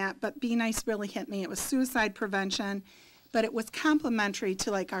much on that, but Be Nice really hit me. It was suicide prevention, but it was complementary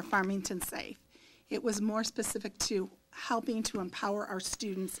to like our Farmington Safe. It was more specific to helping to empower our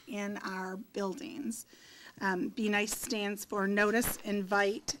students in our buildings. Be Nice stands for Notice,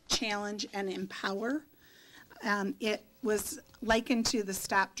 Invite, Challenge, and Empower. It was likened to the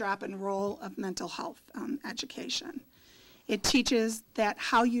stop, drop, and roll of mental health education. It teaches that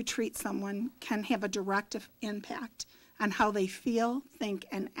how you treat someone can have a direct impact on how they feel, think,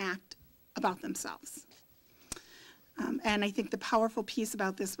 and act about themselves. And I think the powerful piece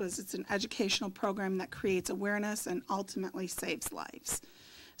about this was it's an educational program that creates awareness and ultimately saves lives.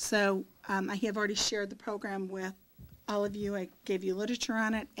 So I have already shared the program with all of you. I gave you literature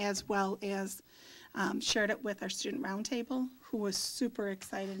on it, as well as shared it with our student roundtable, who was super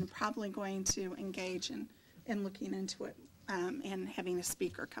excited and probably going to engage in looking into it and having a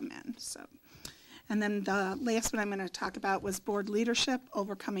speaker come in. So, and then the last one I'm going to talk about was board leadership,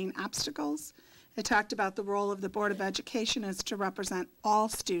 overcoming obstacles. I talked about the role of the Board of Education is to represent all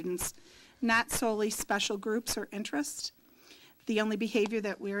students, not solely special groups or interests. The only behavior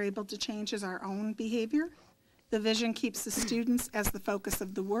that we're able to change is our own behavior. The vision keeps the students as the focus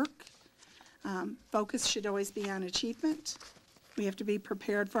of the work. Focus should always be on achievement. We have to be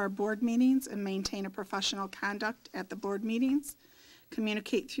prepared for our board meetings and maintain a professional conduct at the board meetings.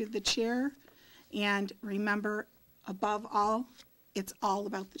 Communicate through the chair, and remember, above all, it's all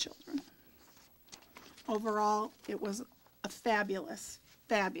about the children. Overall, it was a fabulous,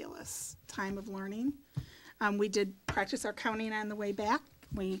 fabulous time of learning. We did practice our counting on the way back.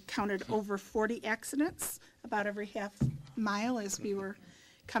 We counted over 40 accidents about every half mile as we were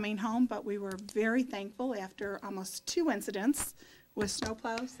coming home, but we were very thankful after almost 2 incidents with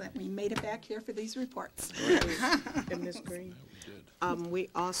snowplows that we made it back here for these reports. And Ms. Green, we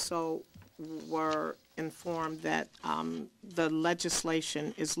also were informed that the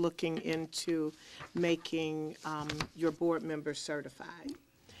legislation is looking into making your board members certified.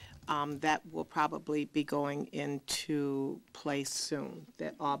 That will probably be going into place soon,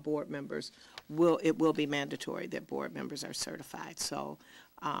 that all board members it will be mandatory that board members are certified. So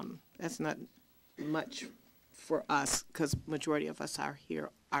that's not much for us, because majority of us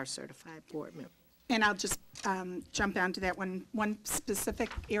are certified board members. And I'll just jump down to that one specific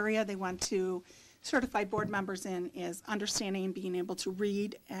area they want to certify board members in is understanding and being able to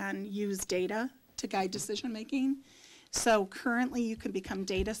read and use data to guide decision making. So currently you can become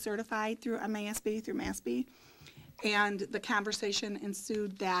data certified through MASB, through MASB. And the conversation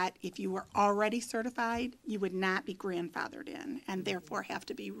ensued that if you were already certified, you would not be grandfathered in and therefore have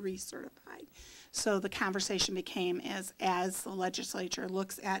to be recertified. So the conversation became as the legislature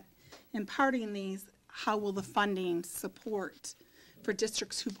looks at imparting these, how will the funding support for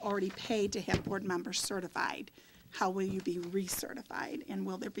districts who've already paid to have board members certified? How will you be recertified, and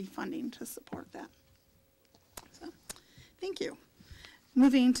will there be funding to support that? So, thank you.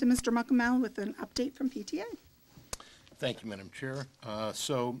 Moving to Mr. Muckamel with an update from PTA. Thank you, Madam Chair.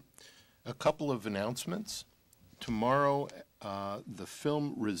 So, a couple of announcements. Tomorrow, the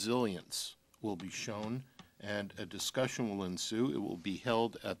film Resilience will be shown, and a discussion will ensue. It will be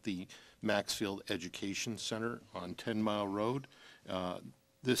held at the Maxfield Education Center on 10 Mile Road.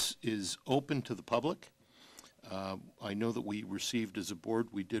 This is open to the public. I know that we received, as a board,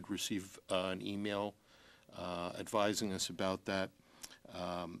 we did receive an email advising us about that.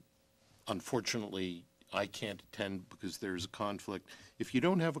 Unfortunately, I can't attend because there's a conflict. If you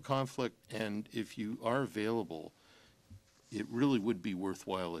don't have a conflict and if you are available, it really would be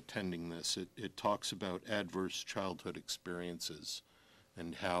worthwhile attending this. It talks about adverse childhood experiences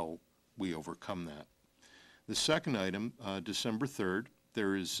and how we overcome that. The second item, December 3rd,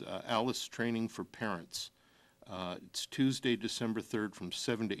 there is ALICE training for parents. It's Tuesday, December 3rd from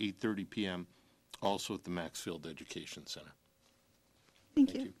 7 to 8:30 p.m., also at the Maxfield Education Center.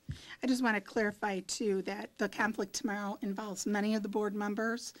 Thank you. I just want to clarify, too, that the conflict tomorrow involves many of the board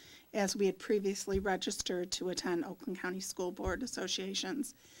members, as we had previously registered to attend Oakland County School Board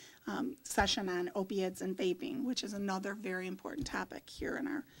Association's session on opiates and vaping, which is another very important topic here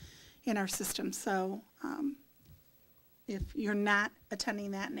in our system. So if you're not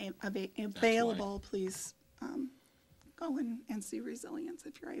attending that and available, please go and see Resilience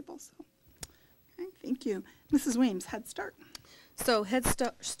if you're able. So, okay, thank you. Mrs. Weems, Head Start. So Head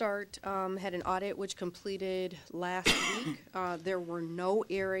Start had an audit which completed last week. There were no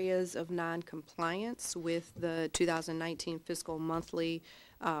areas of non-compliance with the 2019 fiscal monthly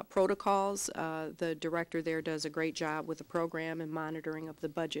protocols. The director there does a great job with the program and monitoring of the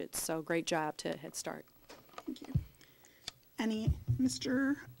budget. So great job to Head Start. Thank you. Any,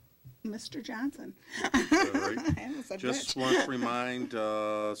 Mr. Johnson? Just want to remind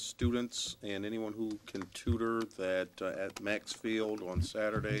students and anyone who can tutor that at Maxfield on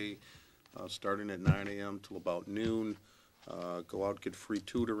Saturday, starting at 9 a.m. till about noon, go out, get free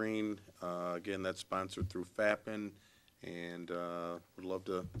tutoring. Again, that's sponsored through FAPN, and would love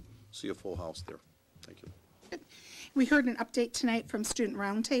to see a full house there. Thank you. We heard an update tonight from Student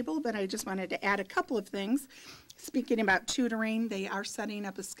Roundtable, but I just wanted to add a couple of things. Speaking about tutoring, they are setting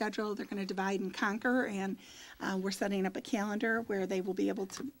up a schedule. They're going to divide and conquer, and we're setting up a calendar where they will be able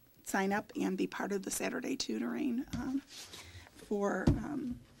to sign up and be part of the Saturday tutoring for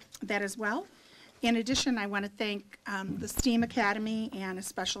that as well. In addition, I want to thank the STEAM Academy and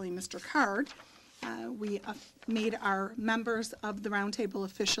especially Mr. Card. We made our members of the roundtable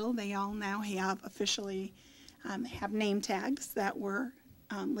official. They all now have officially have name tags that were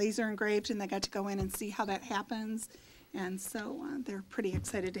laser engraved, and they got to go in and see how that happens. And so they're pretty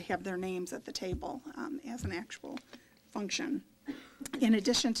excited to have their names at the table as an actual function. In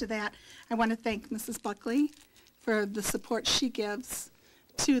addition to that, I want to thank Mrs. Buckley for the support she gives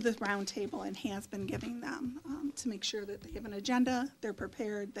to the roundtable and has been giving them to make sure that they have an agenda, they're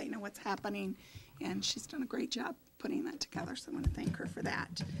prepared, they know what's happening, and she's done a great job putting that together, so I want to thank her for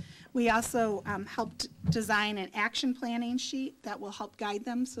that. We also helped design an action planning sheet that will help guide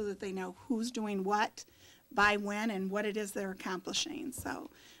them so that they know who's doing what, by when, and what it is they're accomplishing. So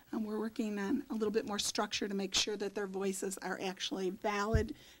we're working on a little bit more structure to make sure that their voices are actually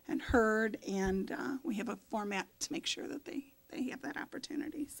valid and heard, and we have a format to make sure that they have that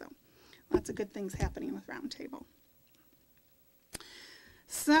opportunity. So lots of good things happening with Roundtable.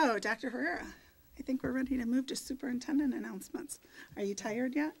 So, Dr. Herrera, I think we're ready to move to superintendent announcements. Are you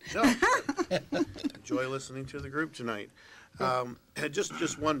tired yet? No. Enjoy listening to the group tonight.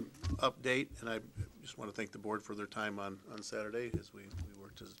 Just one update, and I just want to thank the board for their time on Saturday as we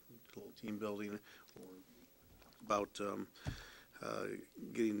worked as a little team building about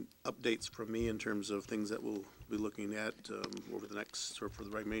getting updates from me in terms of things that we'll be looking at over the next, or for the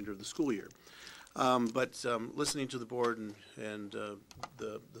remainder of the school year. But listening to the board and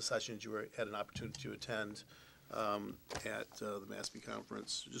the sessions you had an opportunity to attend at the MASB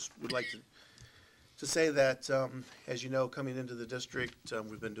conference, just would like to say that, as you know, coming into the district,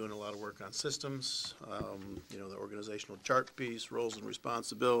 we've been doing a lot of work on systems, you know, the organizational chart piece, roles and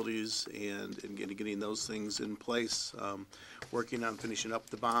responsibilities, and getting those things in place, working on finishing up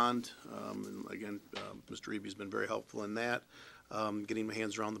the bond. And again, Mr. Reeby's been very helpful in that. Getting my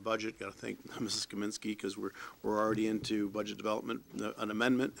hands around the budget. Got to thank Mrs. Kaminsky because we're already into budget development, an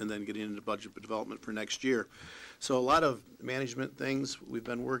amendment, and then getting into budget development for next year. So a lot of management things we've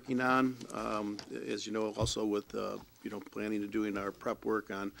been working on. As you know, also with you know, planning and doing our prep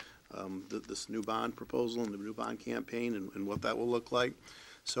work on this new bond proposal and the new bond campaign and what that will look like.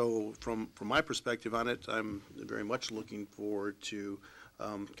 So from my perspective on it, I'm very much looking forward to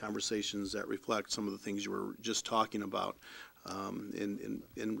conversations that reflect some of the things you were just talking about. In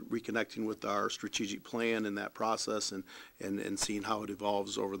reconnecting with our strategic plan in that process and seeing how it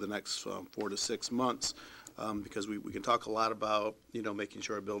evolves over the next 4 to 6 months. Because we can talk a lot about, you know, making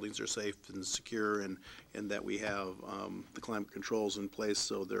sure our buildings are safe and secure and that we have the climate controls in place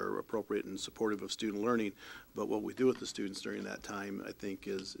so they're appropriate and supportive of student learning. But what we do with the students during that time, I think,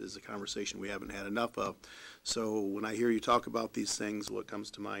 is a conversation we haven't had enough of. So when I hear you talk about these things, what comes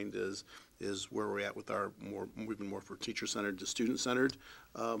to mind is where we're at with our moving more for teacher-centered to student-centered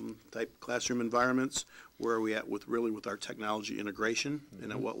type classroom environments. Where are we at with our technology integration,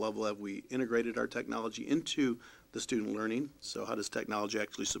 and at what level have we integrated our technology into the student learning? So how does technology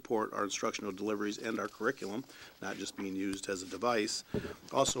actually support our instructional deliveries and our curriculum, not just being used as a device?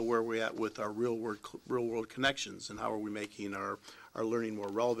 Also, where are we at with our real-world connections, and how are we making our learning more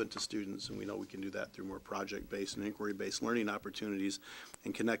relevant to students? And we know we can do that through more project-based and inquiry-based learning opportunities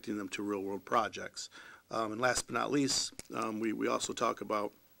and connecting them to real-world projects. And last but not least, we also talk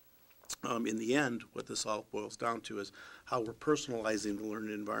about, in the end, what this all boils down to is how we're personalizing the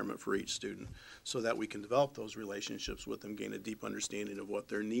learning environment for each student so that we can develop those relationships with them, gain a deep understanding of what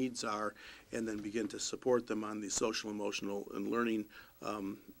their needs are, and then begin to support them on the social, emotional, and learning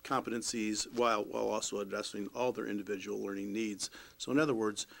competencies while also addressing all their individual learning needs. So in other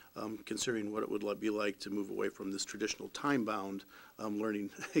words, considering what it would be like to move away from this traditional time-bound learning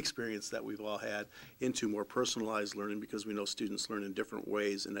experience that we've all had into more personalized learning, because we know students learn in different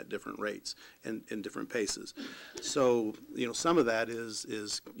ways and at different rates and in different paces. So, you know, some of that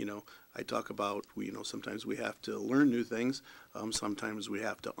is you know, I talk about, you know, sometimes we have to learn new things. Sometimes we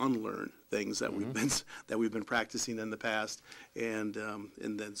have to unlearn things that we've been practicing in the past, and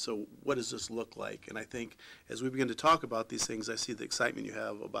then so what does this look like? And I think as we begin to talk about these things, I see the excitement you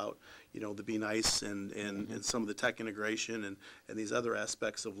have about, you know, the Be Nice and some of the tech integration and these other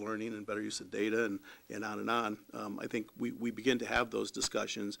aspects of learning and better use of data and on and on. I think we begin to have those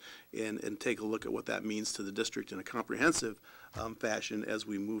discussions and take a look at what that means to the district in a comprehensive fashion as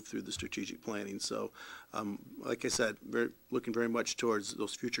we move through the strategic planning. So, like I said, looking very much towards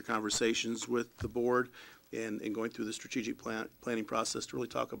those future conversations with the board and going through the strategic planning process to really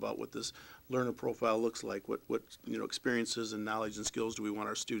talk about what this learner profile looks like, what experiences and knowledge and skills do we want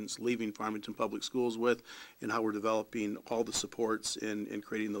our students leaving Farmington Public Schools with, and how we're developing all the supports in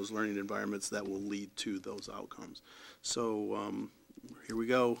creating those learning environments that will lead to those outcomes. So here we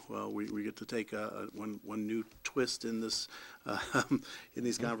go. We get to take one new twist in this in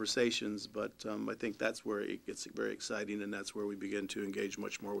these conversations, but I think that's where it gets very exciting, and that's where we begin to engage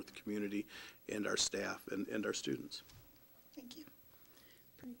much more with the community and our staff and our students. Thank you.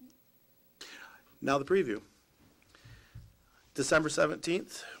 Now the preview. December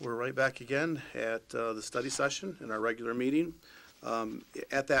 17th, we're right back again at the study session in our regular meeting.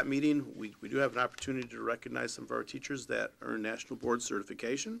 At that meeting, we do have an opportunity to recognize some of our teachers that earn national board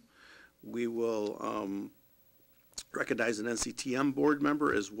certification. We will recognize an NCTM board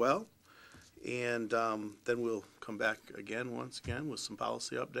member as well. And then we'll come back once again with some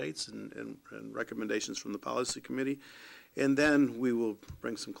policy updates and recommendations from the policy committee. And then we will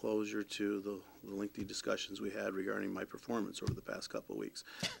bring some closure to the lengthy discussions we had regarding my performance over the past couple of weeks.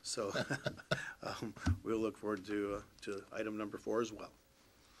 So we'll look forward to item number 4 as well.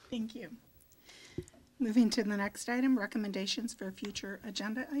 Thank you. Moving to the next item, recommendations for future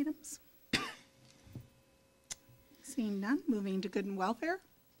agenda items. Seeing none, moving to good and welfare.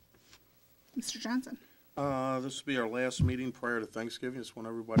 Mr. Johnson. This will be our last meeting prior to Thanksgiving. Just want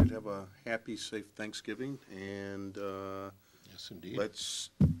everybody to have a happy, safe Thanksgiving, and yes, indeed. Let's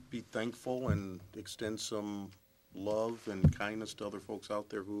be thankful and extend some love and kindness to other folks out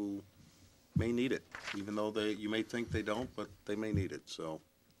there who may need it, even though you may think they don't, but they may need it. So,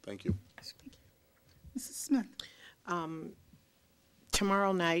 thank you. Mrs. Smith.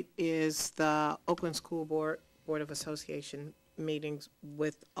 Tomorrow night is the Oakland School Board of Association meetings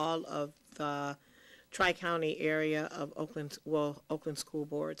with all of the Tri-County area of Oakland school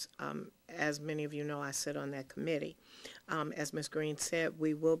boards. As many of you know, I sit on that committee. As Ms. Green said,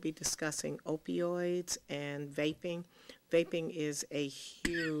 we will be discussing opioids and vaping. Vaping is a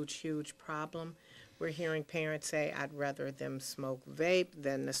huge, huge problem. We're hearing parents say, I'd rather them smoke vape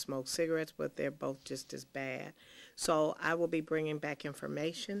than to smoke cigarettes, but they're both just as bad. So I will be bringing back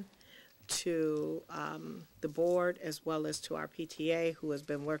information to the board as well as to our PTA, who has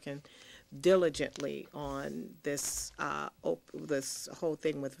been working diligently on this this whole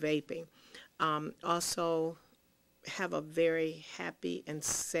thing with vaping. Also have a very happy and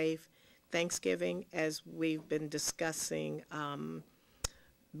safe Thanksgiving, as we've been discussing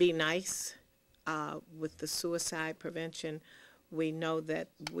Be Nice with the suicide prevention. We know that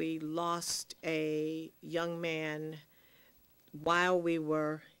we lost a young man while we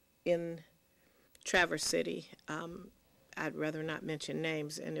were in Traverse City. I'd rather not mention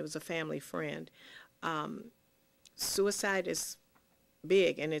names, and it was a family friend. Suicide is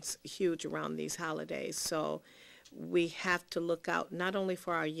big, and it's huge around these holidays. So we have to look out not only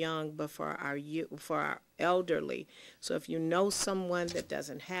for our young, but for our elderly. So if you know someone that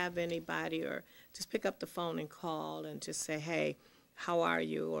doesn't have anybody, or just pick up the phone and call and just say, hey, how are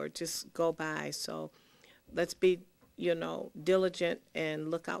you? Or just go by. So let's be, diligent and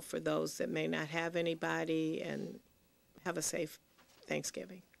look out for those that may not have anybody, and have a safe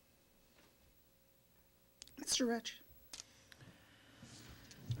Thanksgiving. Mr. Rich.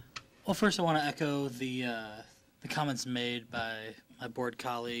 Well, first I want to echo the comments made by my board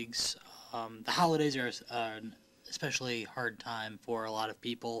colleagues. The holidays are an especially hard time for a lot of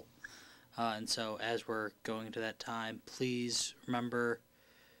people, and so as we're going into that time, please remember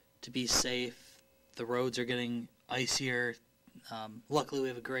to be safe. The roads are getting icier. Luckily, we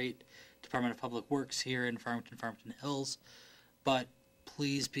have a great Department of Public Works here in Farmington Hills, but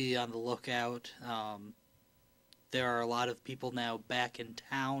please be on the lookout. There are a lot of people now back in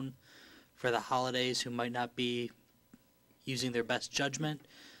town for the holidays who might not be using their best judgment,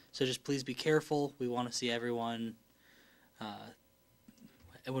 so just please be careful. We want to see everyone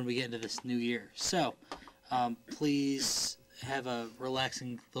when we get into this new year. So please have a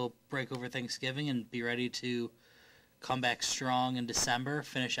relaxing little break over Thanksgiving and be ready to come back strong in December,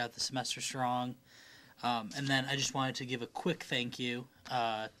 finish out the semester strong. And then I just wanted to give a quick thank you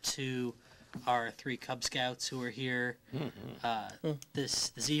to our 3 Cub Scouts who are here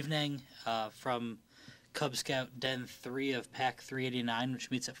this evening from Cub Scout Den 3 of Pack 389,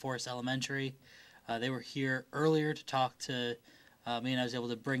 which meets at Forest Elementary. They were here earlier to talk to me, and I was able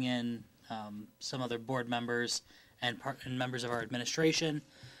to bring in some other board members and members of our administration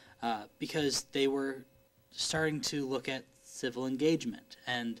because they were starting to look at civil engagement,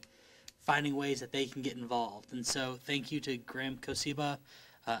 and finding ways that they can get involved. And so thank you to Graham Kosiba,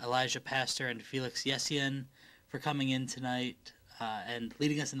 Elijah Pastor, and Felix Yessian for coming in tonight and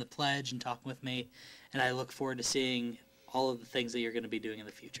leading us in the pledge and talking with me. And I look forward to seeing all of the things that you're going to be doing in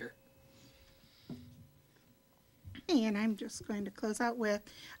the future. And I'm just going to close out with,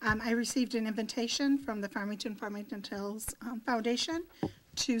 I received an invitation from the Farmington Hills Foundation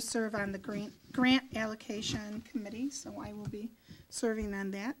to serve on the grant allocation committee, so I will be serving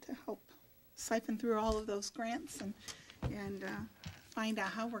on that to help siphon through all of those grants and find out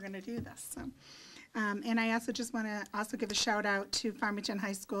how we're going to do this. So, and I also just want to also give a shout out to Farmington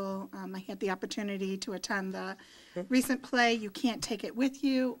High School. I had the opportunity to attend the recent play, You Can't Take It With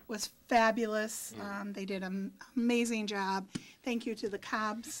You. It was fabulous. They did an amazing job. Thank you to the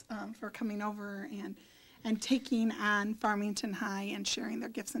Cobbs for coming over and taking on Farmington High and sharing their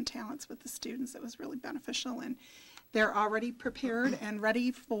gifts and talents with the students. It was really beneficial, and they're already prepared and ready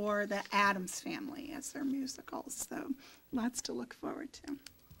for the Addams Family as their musicals. So lots to look forward to.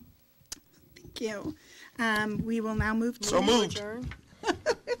 Thank you. We will now move to adjourn.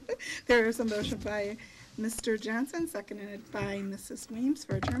 There is a motion by Mr. Johnson, seconded by Mrs. Weems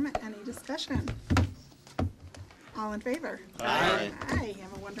for adjournment. Any discussion? All in favor? Aye. Aye.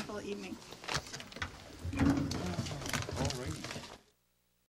 Have a wonderful evening. All right.